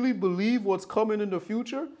really believe what's coming in the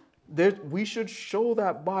future, we should show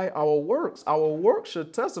that by our works. Our works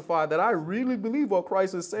should testify that I really believe what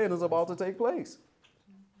Christ is saying is about to take place.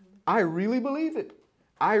 I really believe it.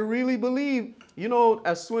 I really believe,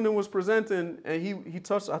 as Swindon was presenting, and he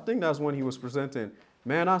touched, I think that's when he was presenting.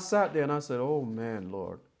 Man, I sat there and I said, oh man,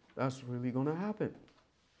 Lord, that's really going to happen.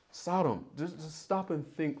 Sodom, just stop and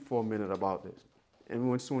think for a minute about this. And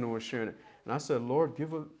when Swindon was sharing it, and I said, Lord,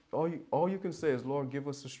 give us, all you can say is, Lord, give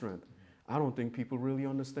us the strength. I don't think people really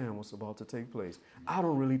understand what's about to take place. I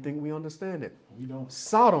don't really think we understand it. We don't.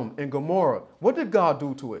 Sodom and Gomorrah, what did God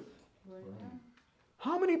do to it?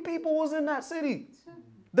 How many people was in that city?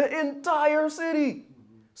 The entire city.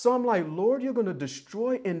 So I'm like, Lord, you're going to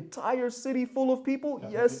destroy entire city full of people?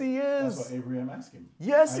 Yes, he is. That's what Abraham asked him.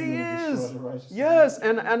 Yes, he is. Yes.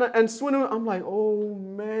 And Swindon, I'm like, oh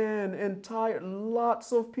man,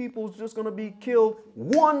 lots of people just going to be killed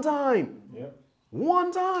one time. Yep.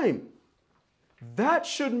 One time. That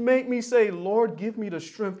should make me say, Lord, give me the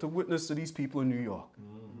strength to witness to these people in New York.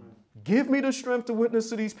 Give me the strength to witness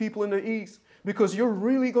to these people in the East. Because you're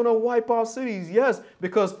really going to wipe our cities. Yes,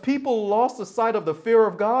 because people lost the sight of the fear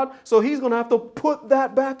of God. So he's going to have to put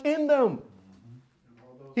that back in them.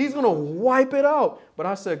 He's going to wipe it out. But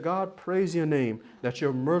I said, God, praise your name that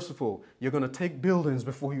you're merciful. You're going to take buildings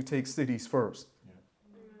before you take cities first.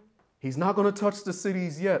 He's not going to touch the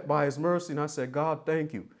cities yet by his mercy. And I said, God,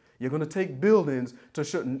 thank you. You're going to take buildings to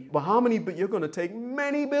shouldn't. But how many? But you're going to take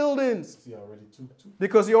many buildings. He already took 2.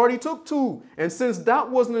 Because he already took 2. And since that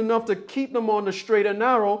wasn't enough to keep them on the straight and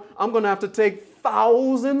narrow, I'm going to have to take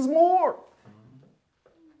thousands more.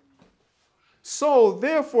 So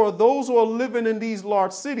therefore, those who are living in these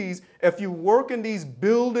large cities, if you work in these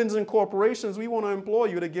buildings and corporations, we want to implore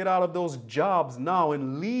you to get out of those jobs now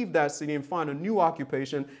and leave that city and find a new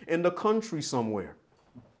occupation in the country somewhere.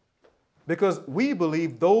 Because we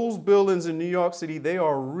believe those buildings in New York City, they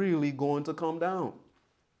are really going to come down.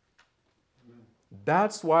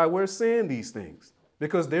 That's why we're saying these things.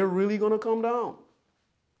 Because they're really going to come down.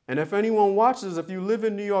 And if anyone watches, if you live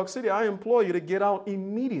in New York City, I implore you to get out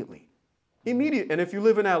immediately. Immediate. And if you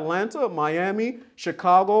live in Atlanta, Miami,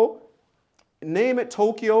 Chicago, name it,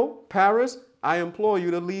 Tokyo, Paris, I implore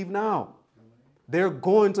you to leave now. They're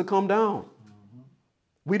going to come down.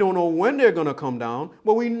 We don't know when they're going to come down,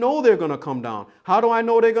 but we know they're going to come down. How do I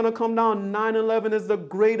know they're going to come down? 9/11 is the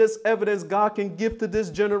greatest evidence God can give to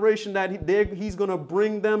this generation that he's going to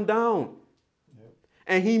bring them down. Yep.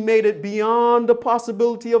 And he made it beyond the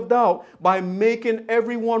possibility of doubt by making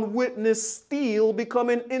everyone witness steel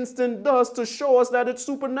becoming instant dust to show us that it's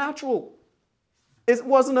supernatural. It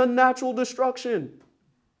wasn't a natural destruction.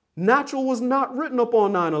 Natural was not written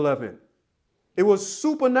upon 9/11. It was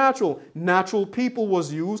supernatural. Natural people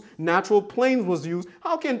was used. Natural planes was used.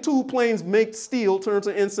 How can 2 planes make steel turn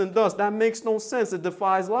to instant dust? That makes no sense. It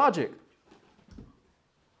defies logic.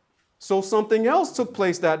 So something else took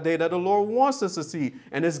place that day that the Lord wants us to see.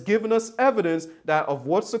 And it's given us evidence that of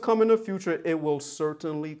what's to come in the future, it will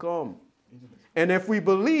certainly come. And if we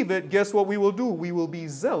believe it, guess what we will do? We will be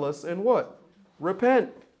zealous and what?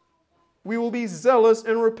 Repent. We will be zealous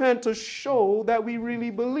and repent to show that we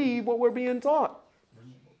really believe what we're being taught.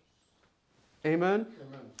 Amen? Amen.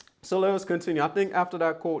 So let us continue. I think after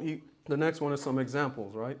that quote, the next one is some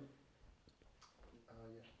examples, right?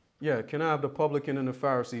 Yeah, can I have the publican and the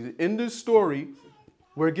Pharisees? In this story,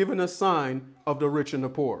 we're given a sign of the rich and the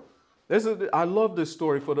poor. I love this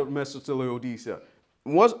story for the message to Laodicea.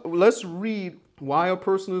 Let's read why a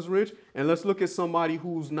person is rich, and let's look at somebody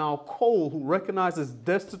who's now cold, who recognizes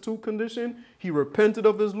destitute condition. He repented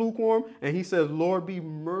of his lukewarm, and he says, Lord, be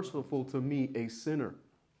merciful to me, a sinner.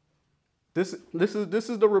 This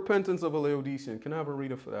is the repentance of a Laodicean. Can I have a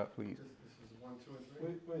reader for that, please? This is 1, 2, and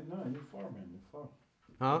 3. Wait, no, you're far, man. You're far.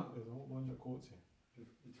 Huh? There's a whole bunch of quotes here.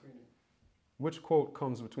 Between it. Which quote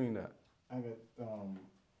comes between that? I got,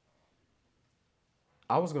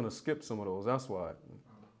 I was going to skip some of those. That's why.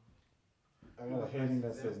 I got a heading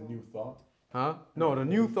that says new thought. Huh? No, the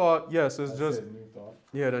new thought, yes, it's just, new thought.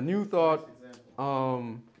 yeah, the new thought. I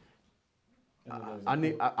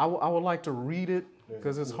would like to read it.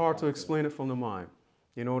 because it's hard to explain it from the mind.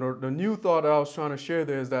 You know, the new thought that I was trying to share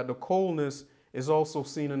there is that the coldness is also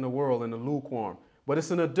seen in the world, in the lukewarm. But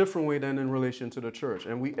it's in a different way than in relation to the church.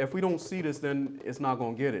 And if we don't see this, then it's not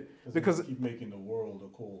going to get it. Because we keep making the world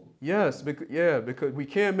a cold. Yes, because we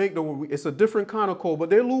can't make it's a different kind of cold, but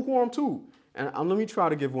they're lukewarm too. And let me try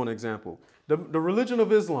to give one example. The religion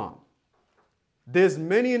of Islam. There's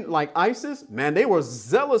many, like ISIS, man, they were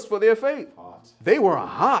zealous for their faith. Hot. They were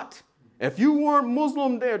hot. If you weren't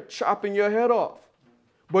Muslim, they're chopping your head off.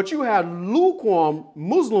 But you had lukewarm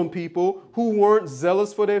Muslim people who weren't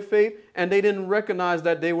zealous for their faith, and they didn't recognize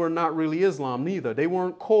that they were not really Islam neither. They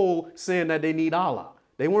weren't cold saying that they need Allah.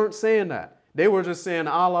 They weren't saying that. They were just saying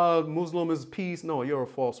Allah, Muslim is peace. No, you're a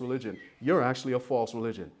false religion. You're actually a false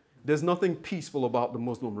religion. There's nothing peaceful about the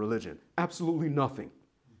Muslim religion. Absolutely nothing.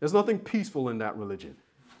 There's nothing peaceful in that religion.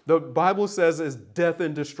 The Bible says it's death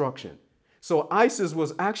and destruction. So ISIS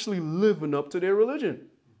was actually living up to their religion.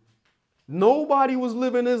 Nobody was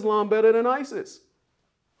living Islam better than ISIS.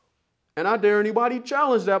 And I dare anybody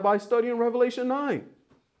challenge that by studying Revelation 9.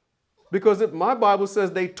 Because my Bible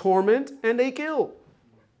says they torment and they kill.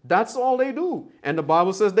 That's all they do. And the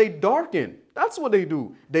Bible says they darken. That's what they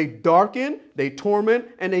do. They darken, they torment,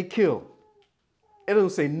 and they kill. It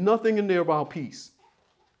doesn't say nothing in there about peace.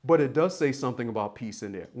 But it does say something about peace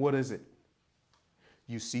in there. What is it?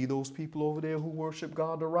 You see those people over there who worship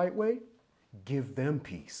God the right way? Give them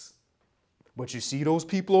peace. But you see those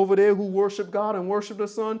people over there who worship God and worship the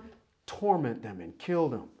Son? Torment them and kill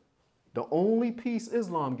them. The only peace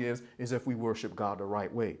Islam gives is if we worship God the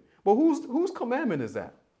right way. But whose commandment is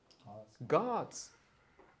that? God's.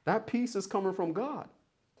 That peace is coming from God.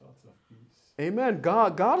 Amen.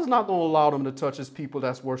 God is not going to allow them to touch his people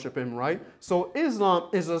that's worshiping him, right? So Islam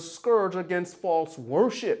is a scourge against false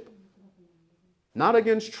worship. Not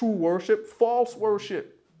against true worship, false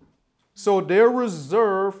worship. So they're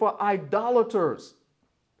reserved for idolaters.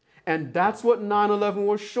 And that's what 9/11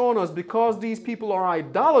 was showing us. Because these people are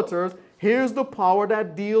idolaters, here's the power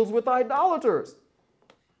that deals with idolaters.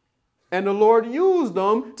 And the Lord used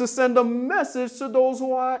them to send a message to those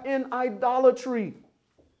who are in idolatry.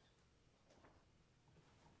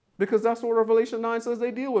 Because that's what Revelation 9 says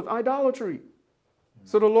they deal with, idolatry.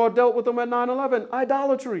 So the Lord dealt with them at 9/11,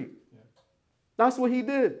 idolatry. That's what he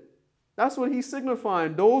did. That's what he's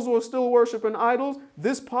signifying. Those who are still worshiping idols,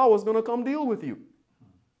 this power is going to come deal with you.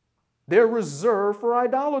 They're reserved for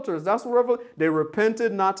idolaters. That's what they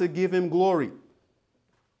repented not to give him glory.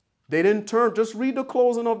 They didn't turn. Just read the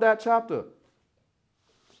closing of that chapter.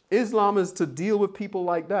 Islam is to deal with people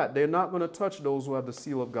like that. They're not going to touch those who have the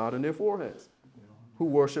seal of God in their foreheads, who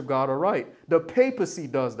worship God aright. The papacy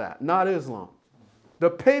does that, not Islam. The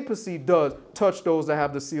papacy does touch those that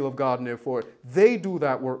have the seal of God in their forehead. They do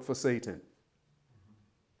that work for Satan.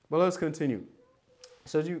 But let's continue.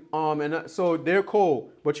 So they're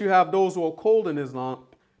cold, but you have those who are cold in Islam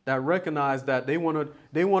that recognize that they want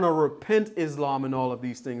to repent Islam and all of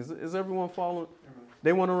these things. Is everyone following?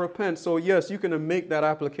 They want to repent. So yes, you can make that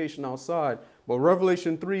application outside. But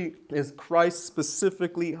Revelation 3 is Christ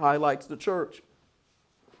specifically highlights the church.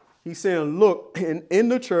 He's saying, look, in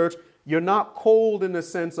the church, you're not cold in the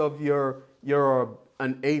sense of you're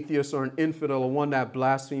an atheist or an infidel or one that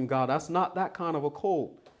blasphemes God. That's not that kind of a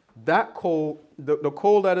cold. That cold, the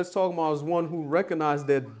cold that it's talking about is one who recognizes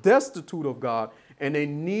they're destitute of God and they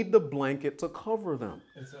need the blanket to cover them.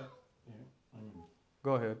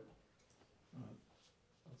 Go ahead. I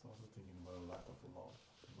was also thinking about a lack of love.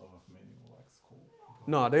 Love of many wax cold.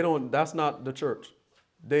 No, they don't. That's not the church.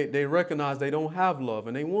 They recognize they don't have love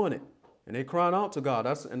and they want it. And they crying out to God.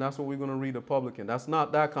 That's what we're going to read in publican. That's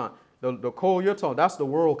not that kind. The cold you're talking, that's the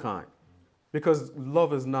world kind. Because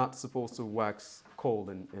love is not supposed to wax cold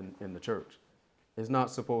in the church. It's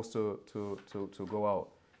not supposed to go out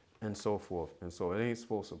and so forth. And so it ain't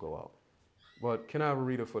supposed to go out. But can I have a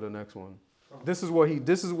reader for the next one? This is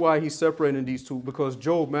why he's separating these two, because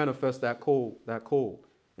Job manifests that cold.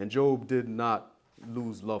 And Job did not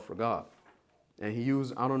lose love for God. And he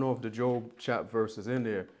used, I don't know if the Job chap verse is in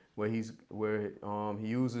there, where he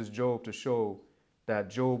uses Job to show that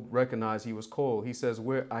Job recognized he was cold. He says,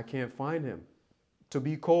 "Where I can't find him." To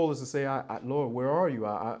be cold is to say, Lord, where are you?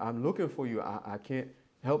 I'm looking for you. I can't,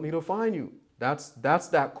 help me to find you. That's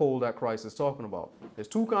that cold that Christ is talking about. There's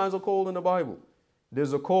two kinds of cold in the Bible.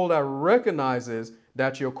 There's a cold that recognizes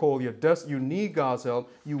that you're cold. You need God's help.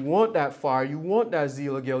 You want that fire. You want that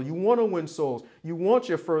zeal again. You want to win souls. You want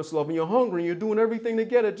your first love, and you're hungry, and you're doing everything to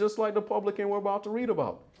get it, just like the publican we're about to read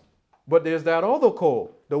about. But there's that other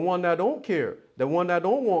cold, the one that don't care, the one that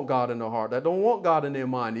don't want God in their heart, that don't want God in their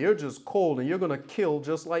mind. You're just cold, and you're going to kill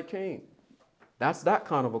just like Cain. That's that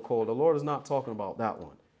kind of a cold. The Lord is not talking about that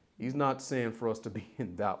one. He's not saying for us to be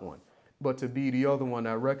in that one, but to be the other one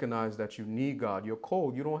that recognizes that you need God. You're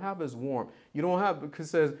cold. You don't have his warmth. You don't have, because it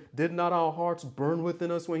says, did not our hearts burn within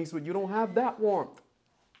us when he said, you don't have that warmth.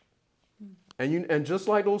 And just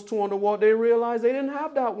like those two on the wall, they realized they didn't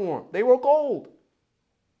have that warmth. They were cold.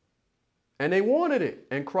 And they wanted it.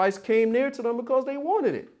 And Christ came near to them because they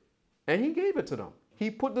wanted it. And he gave it to them. He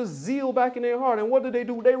put the zeal back in their heart. And what did they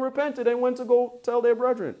do? They repented and went to go tell their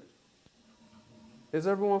brethren. Is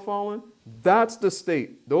everyone following? That's the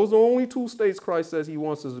state. Those are the only two states Christ says he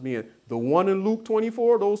wants us to be in. The one in Luke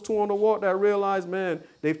 24, those two on the walk that realized, man,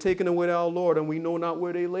 they've taken away our Lord and we know not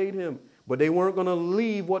where they laid him. But they weren't going to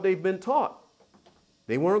leave what they've been taught.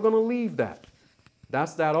 They weren't going to leave that.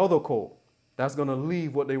 That's that other cold. That's going to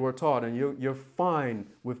leave what they were taught. And you're fine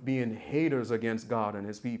with being haters against God and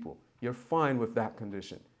his people. You're fine with that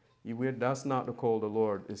condition. That's not the cold the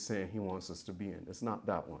Lord is saying he wants us to be in. It's not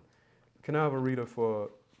that one. Can I have a reader for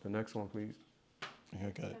the next one, please? Yeah,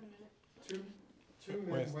 got it.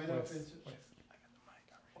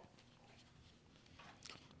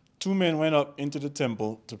 Two men went up into the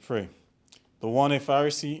temple to pray, the one a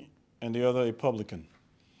Pharisee and the other a publican.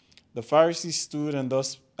 The Pharisee stood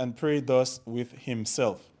and prayed thus with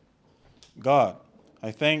himself. God,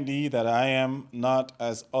 I thank thee that I am not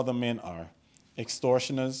as other men are,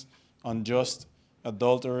 extortioners, unjust,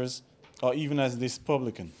 adulterers, or even as this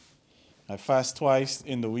publican. I fast twice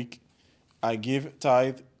in the week. I give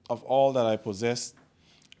tithe of all that I possess.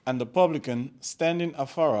 And the publican, standing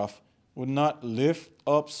afar off, would not lift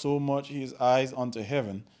up so much his eyes unto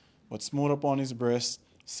heaven, but smote upon his breast,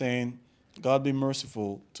 saying, God be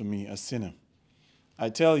merciful to me, a sinner. I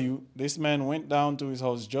tell you, this man went down to his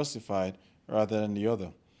house justified rather than the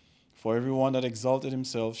other. For everyone that exalted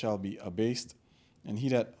himself shall be abased, and he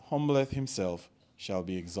that humbleth himself shall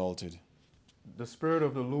be exalted. The spirit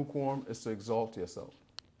of the lukewarm is to exalt yourself.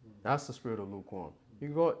 That's the spirit of lukewarm. You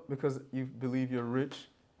go because you believe you're rich,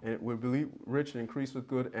 and we believe rich and increase with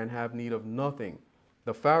good and have need of nothing.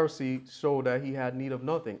 The Pharisee showed that he had need of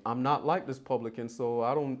nothing. I'm not like this publican, so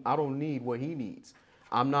I don't need what he needs.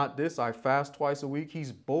 I'm not this. I fast twice a week.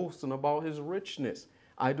 He's boasting about his richness.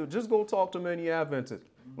 I do. Just go talk to many Adventists.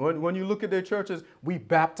 When you look at their churches, we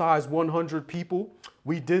baptized 100 people.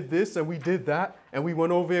 We did this and we did that. And we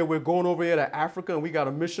went over here. We're going over here to Africa and we got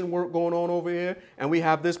a mission work going on over here. And we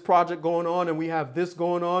have this project going on and we have this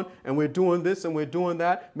going on. And we're doing this and we're doing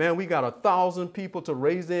that. Man, we got 1,000 people to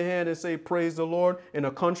raise their hand and say, praise the Lord, in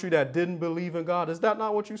a country that didn't believe in God. Is that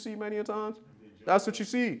not what you see many a times? That's what you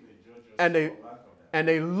see. And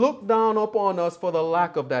they look down upon us for the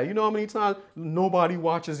lack of that. You know how many times nobody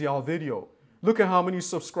watches y'all video? Look at how many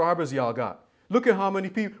subscribers y'all got. Look at how many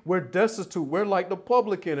people. We're destitute. We're like the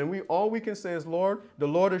publican. And all we can say is, Lord, the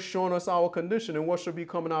Lord has shown us our condition and what should be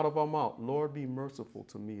coming out of our mouth. Lord, be merciful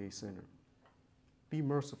to me, a sinner. Be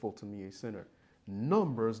merciful to me, a sinner.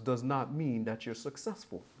 Numbers does not mean that you're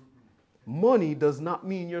successful. Money does not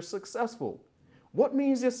mean you're successful. What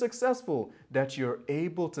means you're successful? That you're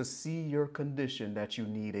able to see your condition, that you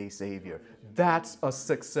need a Savior. That's a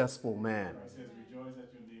successful man.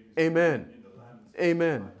 Amen.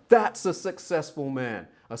 Amen. That's a successful man.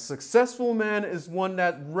 A successful man is one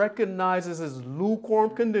that recognizes his lukewarm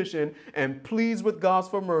condition and pleads with God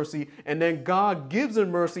for mercy. And then God gives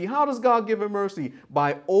him mercy. How does God give him mercy?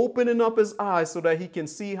 By opening up his eyes so that he can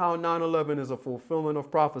see how 9/11 is a fulfillment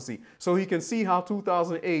of prophecy. So he can see how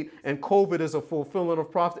 2008 and COVID is a fulfillment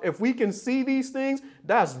of prophecy. If we can see these things,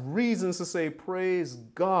 that's reasons to say, praise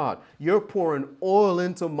God. You're pouring oil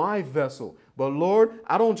into my vessel. But Lord,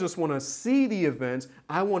 I don't just want to see the events.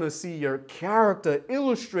 I want to see your character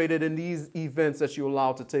illustrated in these events that you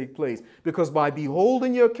allow to take place. Because by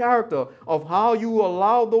beholding your character of how you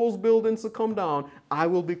allow those buildings to come down, I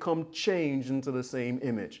will become changed into the same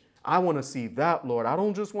image. I want to see that, Lord. I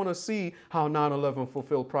don't just want to see how 9/11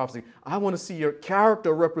 fulfilled prophecy. I want to see your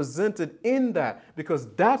character represented in that, because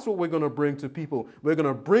that's what we're going to bring to people. We're going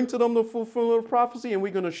to bring to them the fulfillment of prophecy, and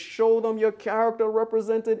we're going to show them your character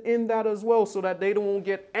represented in that as well, so that they don't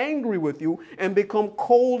get angry with you and become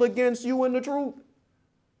cold against you in the truth.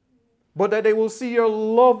 But that they will see your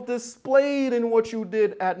love displayed in what you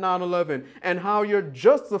did at 9/11 and how you're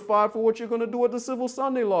justified for what you're going to do at the Civil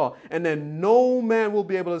Sunday Law. And then no man will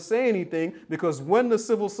be able to say anything, because when the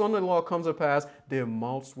Civil Sunday Law comes to pass, their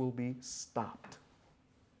mouths will be stopped.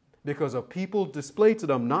 Because a people display to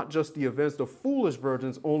them not just the events. The foolish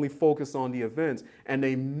virgins only focus on the events and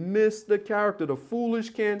they miss the character. The foolish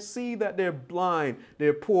can't see that they're blind,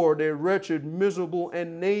 they're poor, they're wretched, miserable,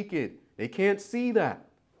 and naked. They can't see that.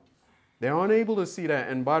 They're unable to see that.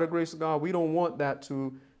 And by the grace of God, we don't want that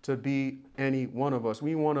to to be any one of us.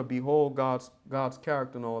 We want to behold God's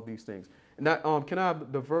character and all of these things. And that can I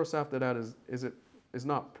have the verse after that? It's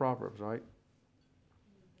not Proverbs, right?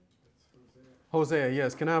 Hosea,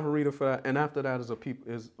 yes. Can I have a reader for that? And after that is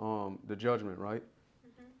the judgment, right?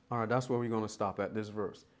 All right, that's where we're going to stop at this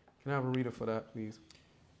verse. Can I have a reader for that, please?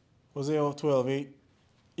 Hosea 12:8.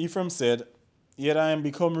 Ephraim said, "Yet I am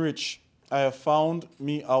become rich. I have found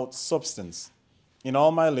me out substance. In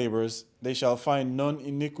all my labors, they shall find none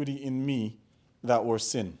iniquity in me that were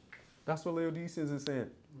sin." That's what Laodiceans is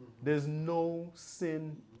saying. There's no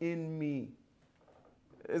sin in me.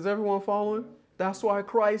 Is everyone following? That's why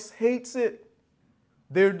Christ hates it.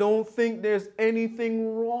 They don't think there's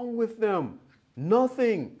anything wrong with them.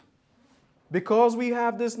 Nothing. Because we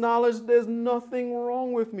have this knowledge, there's nothing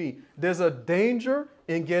wrong with me. There's a danger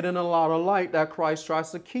in getting a lot of light that Christ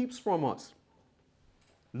tries to keep from us.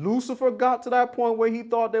 Lucifer got to that point where he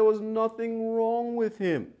thought there was nothing wrong with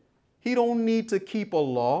him. He don't need to keep a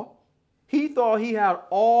law. He thought he had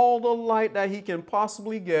all the light that he can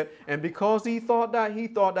possibly get, and because he thought that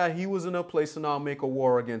he was in a place to now make a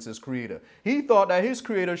war against his creator. He thought that his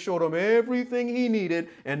creator showed him everything he needed,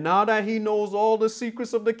 and now that he knows all the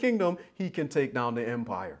secrets of the kingdom, he can take down the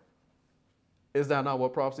empire. Is that not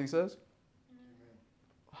what prophecy says?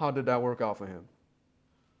 How did that work out for him?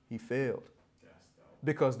 He failed.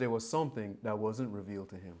 Because there was something that wasn't revealed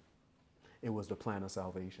to him. It was the plan of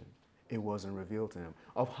salvation. It wasn't revealed to him.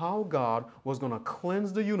 Of how God was going to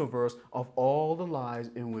cleanse the universe of all the lies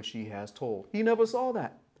in which he has told. He never saw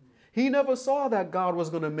that. He never saw that God was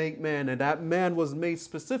going to make man, and that man was made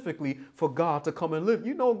specifically for God to come and live.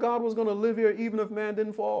 You know, God was going to live here even if man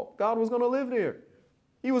didn't fall. God was going to live there.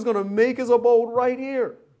 He was going to make his abode right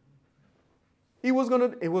here. It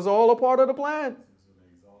was all a part of the plan.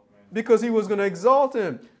 Because he was going to exalt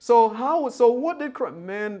him. So what did Christ,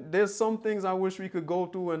 man, there's some things I wish we could go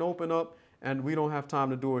through and open up, and we don't have time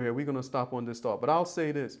to do it here. We're going to stop on this thought. But I'll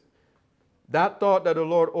say this. That thought that the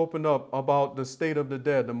Lord opened up about the state of the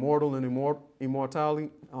dead, the mortal and immortality,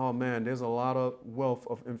 oh man, there's a lot of wealth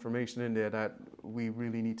of information in there that we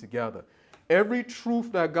really need to gather. Every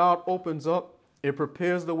truth that God opens up, it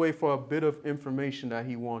prepares the way for a bit of information that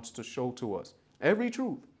he wants to show to us. Every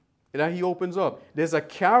truth that he opens up. There's a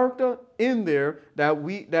character in there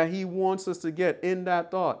that he wants us to get in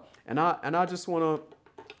that thought. And I just want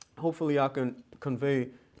to, hopefully I can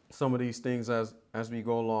convey some of these things as we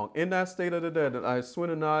go along. In that state of the dead that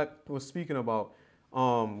Swin and I was speaking about,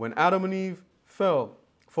 when Adam and Eve fell,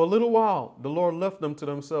 for a little while, the Lord left them to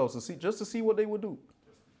themselves just to see what they would do.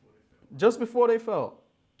 Just before they fell.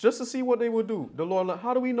 Just to see what they would do. The Lord,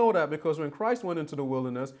 how do we know that? Because when Christ went into the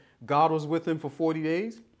wilderness, God was with him for 40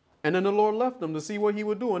 days. And then the Lord left them to see what he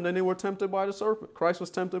would do. And then they were tempted by the serpent. Christ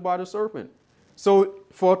was tempted by the serpent. So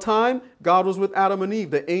for a time, God was with Adam and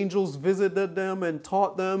Eve. The angels visited them and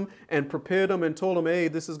taught them and prepared them and told them, hey,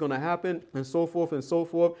 this is going to happen, and so forth and so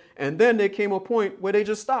forth. And then there came a point where they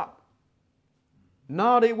just stopped.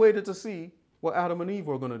 Now they waited to see what Adam and Eve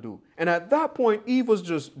were going to do. And at that point, Eve was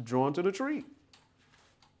just drawn to the tree.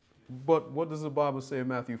 But what does the Bible say in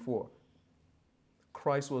Matthew 4?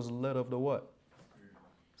 Christ was led of the what?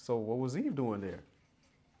 So what was Eve doing there?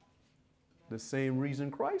 The same reason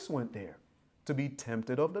Christ went there, to be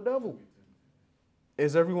tempted of the devil.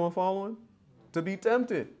 Is everyone following? To be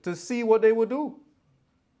tempted, to see what they would do.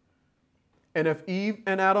 And if Eve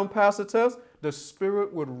and Adam passed the test, the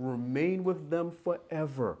Spirit would remain with them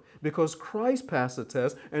forever. Because Christ passed the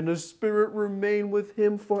test and the Spirit remained with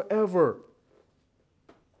him forever.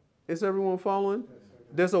 Is everyone following?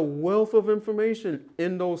 There's a wealth of information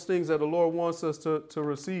in those things that the Lord wants us to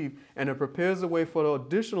receive, and it prepares the way for the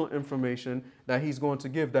additional information that he's going to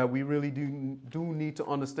give that we really do need to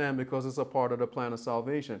understand because it's a part of the plan of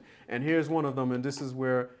salvation. And here's one of them, and this is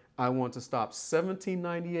where I want to stop.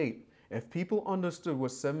 1798. If people understood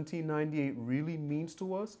what 1798 really means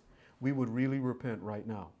to us, we would really repent right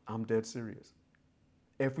now. I'm dead serious.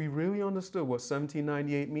 If we really understood what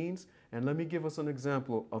 1798 means, and let me give us an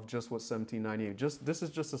example of just what 1798, this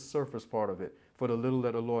is just a surface part of it for the little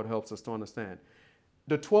that the Lord helps us to understand.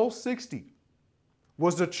 The 1260,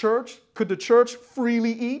 could the church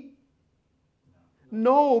freely eat?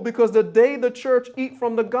 No, because the day the church eat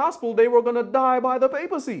from the gospel, they were going to die by the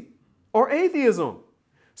papacy or atheism.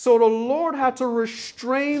 So the Lord had to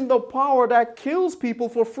restrain the power that kills people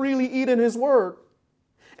for freely eating his word.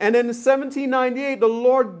 And in 1798, the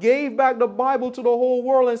Lord gave back the Bible to the whole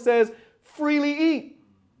world and says, freely eat.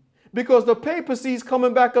 Because the papacy is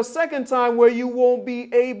coming back a second time where you won't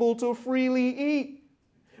be able to freely eat.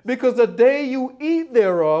 Because the day you eat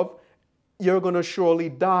thereof, you're going to surely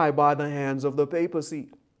die by the hands of the papacy.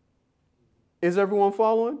 Is everyone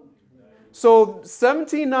following? So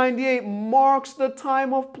 1798 marks the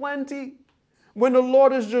time of plenty, when the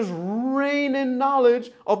Lord is just raining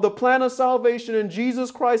knowledge of the plan of salvation in Jesus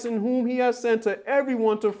Christ, in whom he has sent to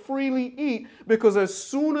everyone to freely eat. Because as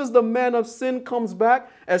soon as the man of sin comes back,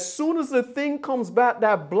 as soon as the thing comes back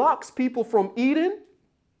that blocks people from eating,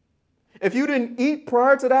 if you didn't eat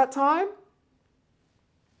prior to that time,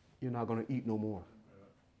 you're not going to eat no more.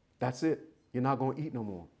 That's it. You're not going to eat no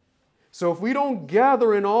more. So if we don't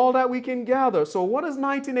gather in all that we can gather, so what is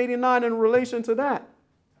 1989 in relation to that?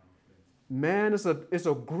 Man, it's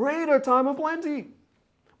a greater time of plenty.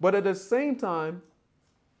 But at the same time,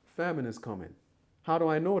 famine is coming. How do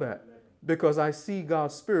I know that? Because I see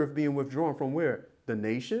God's Spirit being withdrawn from where? The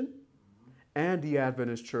nation and the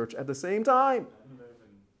Adventist church at the same time.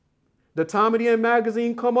 The Time of the End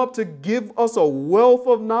magazine come up to give us a wealth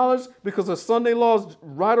of knowledge because the Sunday law is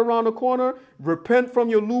right around the corner. Repent from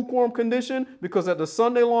your lukewarm condition because at the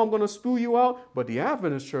Sunday law I'm going to spew you out. But the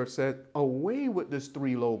Adventist church said, away with this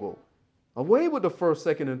 3 logo. Away with the first,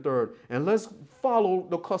 second, and third. And let's follow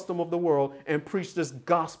the custom of the world and preach this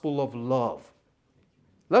gospel of love.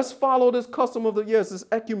 Let's follow this custom of this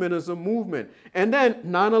ecumenism movement. And then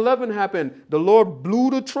 9/11 happened. The Lord blew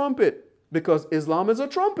the trumpet because Islam is a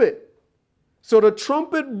trumpet. So the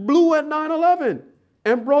trumpet blew at 9/11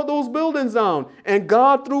 and brought those buildings down. And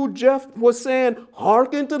God, through Jeff, was saying,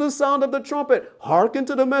 hearken to the sound of the trumpet. Hearken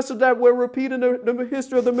to the message that we're repeating the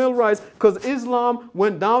history of the Millwrights. Because Islam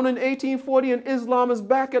went down in 1840 and Islam is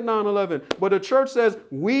back at 9/11. But the church says,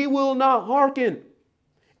 we will not hearken.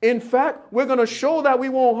 In fact, we're going to show that we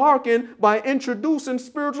won't hearken by introducing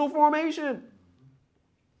spiritual formation.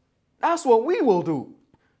 That's what we will do.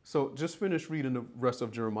 So just finish reading the rest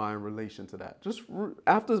of Jeremiah in relation to that. Just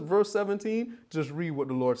after verse 17, just read what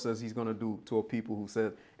the Lord says he's going to do to a people who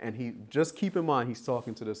said, and he just keep in mind he's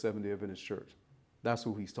talking to the Seventh-day Adventist church. That's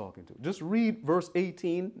who he's talking to. Just read verse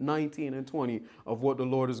 18, 19, and 20 of what the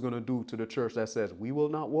Lord is going to do to the church that says, we will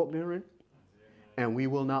not walk therein and we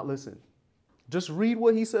will not listen. Just read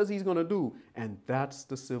what he says he's going to do. And that's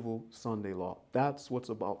the civil Sunday law. That's what's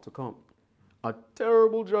about to come. A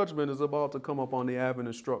terrible judgment is about to come upon the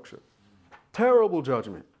Adventist structure. Terrible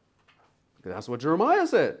judgment. That's what Jeremiah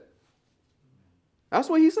said. That's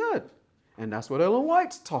what he said. And that's what Ellen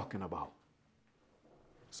White's talking about.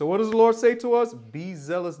 So what does the Lord say to us? Be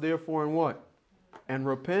zealous therefore in what? And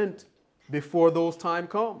repent before those time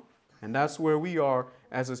come. And that's where we are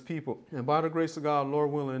as his people. And by the grace of God,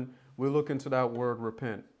 Lord willing, we'll look into that word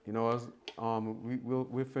repent. You know,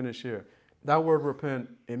 we'll finish here. That word repent,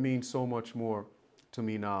 it means so much more to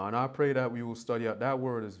me now. And I pray that we will study out. That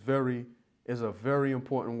word is a very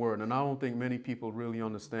important word. And I don't think many people really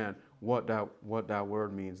understand what that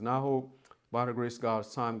word means. And I hope by the grace of God,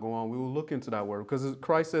 as time go on, we will look into that word. Because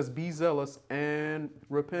Christ says, be zealous and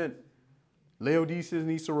repent. Laodicea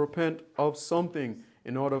needs to repent of something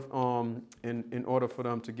in order for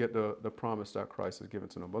them to get the promise that Christ has given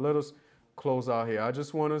to them. But let us close out here. I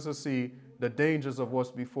just want us to see the dangers of what's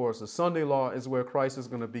before us. The Sunday law is where Christ is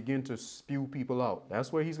going to begin to spew people out.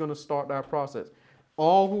 That's where he's going to start that process.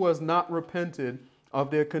 All who has not repented of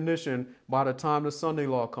their condition by the time the Sunday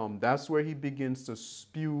law comes, that's where he begins to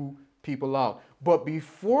spew people out. But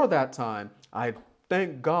before that time, I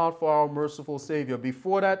thank God for our merciful Savior.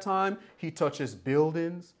 Before that time, he touches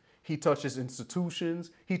buildings, he touches institutions,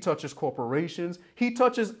 he touches corporations, he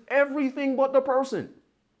touches everything but the person.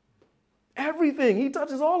 Everything. He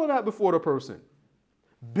touches all of that before the person.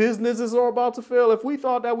 Businesses are about to fail. If we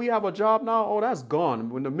thought that we have a job now, oh, that's gone.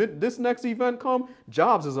 When this next event come,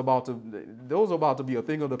 those are about to be a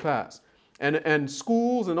thing of the past. And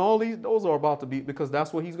schools and all these, those are about to be, because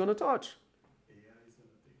that's what he's going to touch.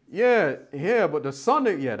 Yeah, but the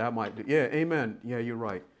Sunday, that might be, amen. Yeah, you're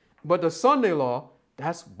right. But the Sunday law,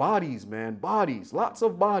 that's bodies, man, bodies, lots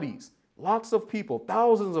of people,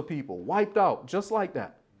 thousands of people wiped out just like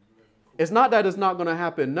that. It's not that it's not going to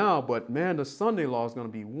happen now, but man, the Sunday law is going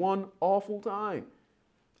to be one awful time.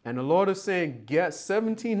 And the Lord is saying,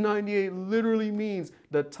 1798 literally means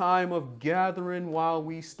the time of gathering while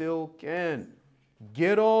we still can.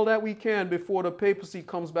 Get all that we can before the papacy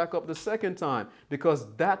comes back up the second time, because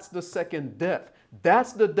that's the second death.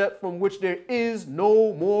 That's the death from which there is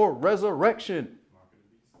no more resurrection.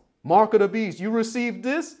 Mark of the beast. You received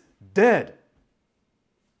this, dead.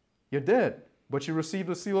 You're dead. But you receive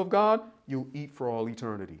the seal of God, you'll eat for all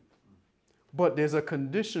eternity. But there's a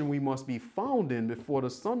condition we must be found in before the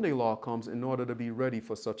Sunday law comes in order to be ready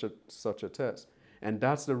for such a test. And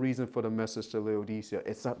that's the reason for the message to Laodicea.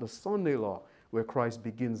 It's at the Sunday law where Christ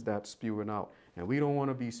begins that spewing out. And we don't want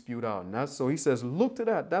to be spewed out. And so he says, look to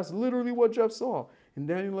that. That's literally what Jeff saw. In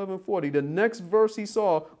Daniel 11:40, the next verse he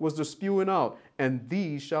saw was the spewing out, and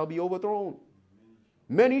these shall be overthrown.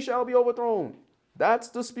 Many shall be overthrown. That's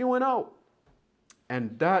the spewing out.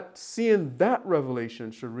 And that seeing that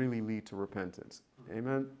revelation should really lead to repentance.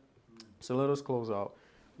 Amen. So let us close out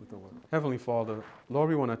with the word. Heavenly Father, Lord,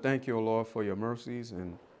 we want to thank you, O Lord, for your mercies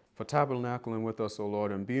and for tabernacling with us, O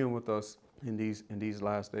Lord, and being with us in these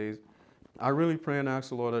last days. I really pray and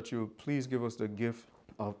ask, O Lord, that you please give us the gift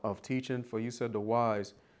of teaching, for you said the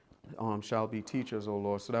wise shall be teachers, O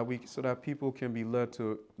Lord, so that people can be led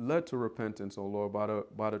to repentance, O Lord,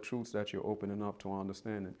 by the truths that you're opening up to our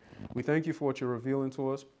understanding. We thank you for what you're revealing to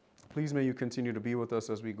us. Please may you continue to be with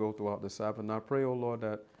us as we go throughout the Sabbath. And I pray, O Lord,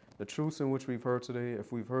 that the truths in which we've heard today,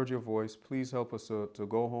 if we've heard your voice, please help us to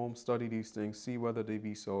go home, study these things, see whether they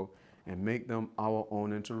be so, and make them our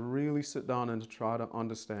own, and to really sit down and to try to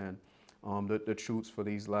understand the truths for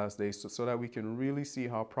these last days, so that we can really see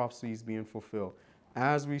how prophecy is being fulfilled.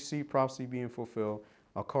 As we see prophecy being fulfilled,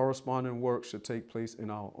 a corresponding work should take place in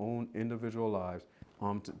our own individual lives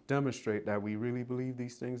to demonstrate that we really believe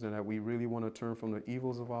these things and that we really want to turn from the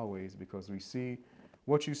evils of our ways, because we see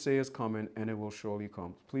what you say is coming, and it will surely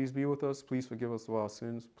come. Please be with us. Please forgive us of our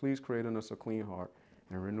sins. Please create in us a clean heart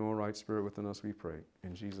and renew a right spirit within us, we pray.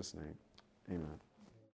 In Jesus' name, amen.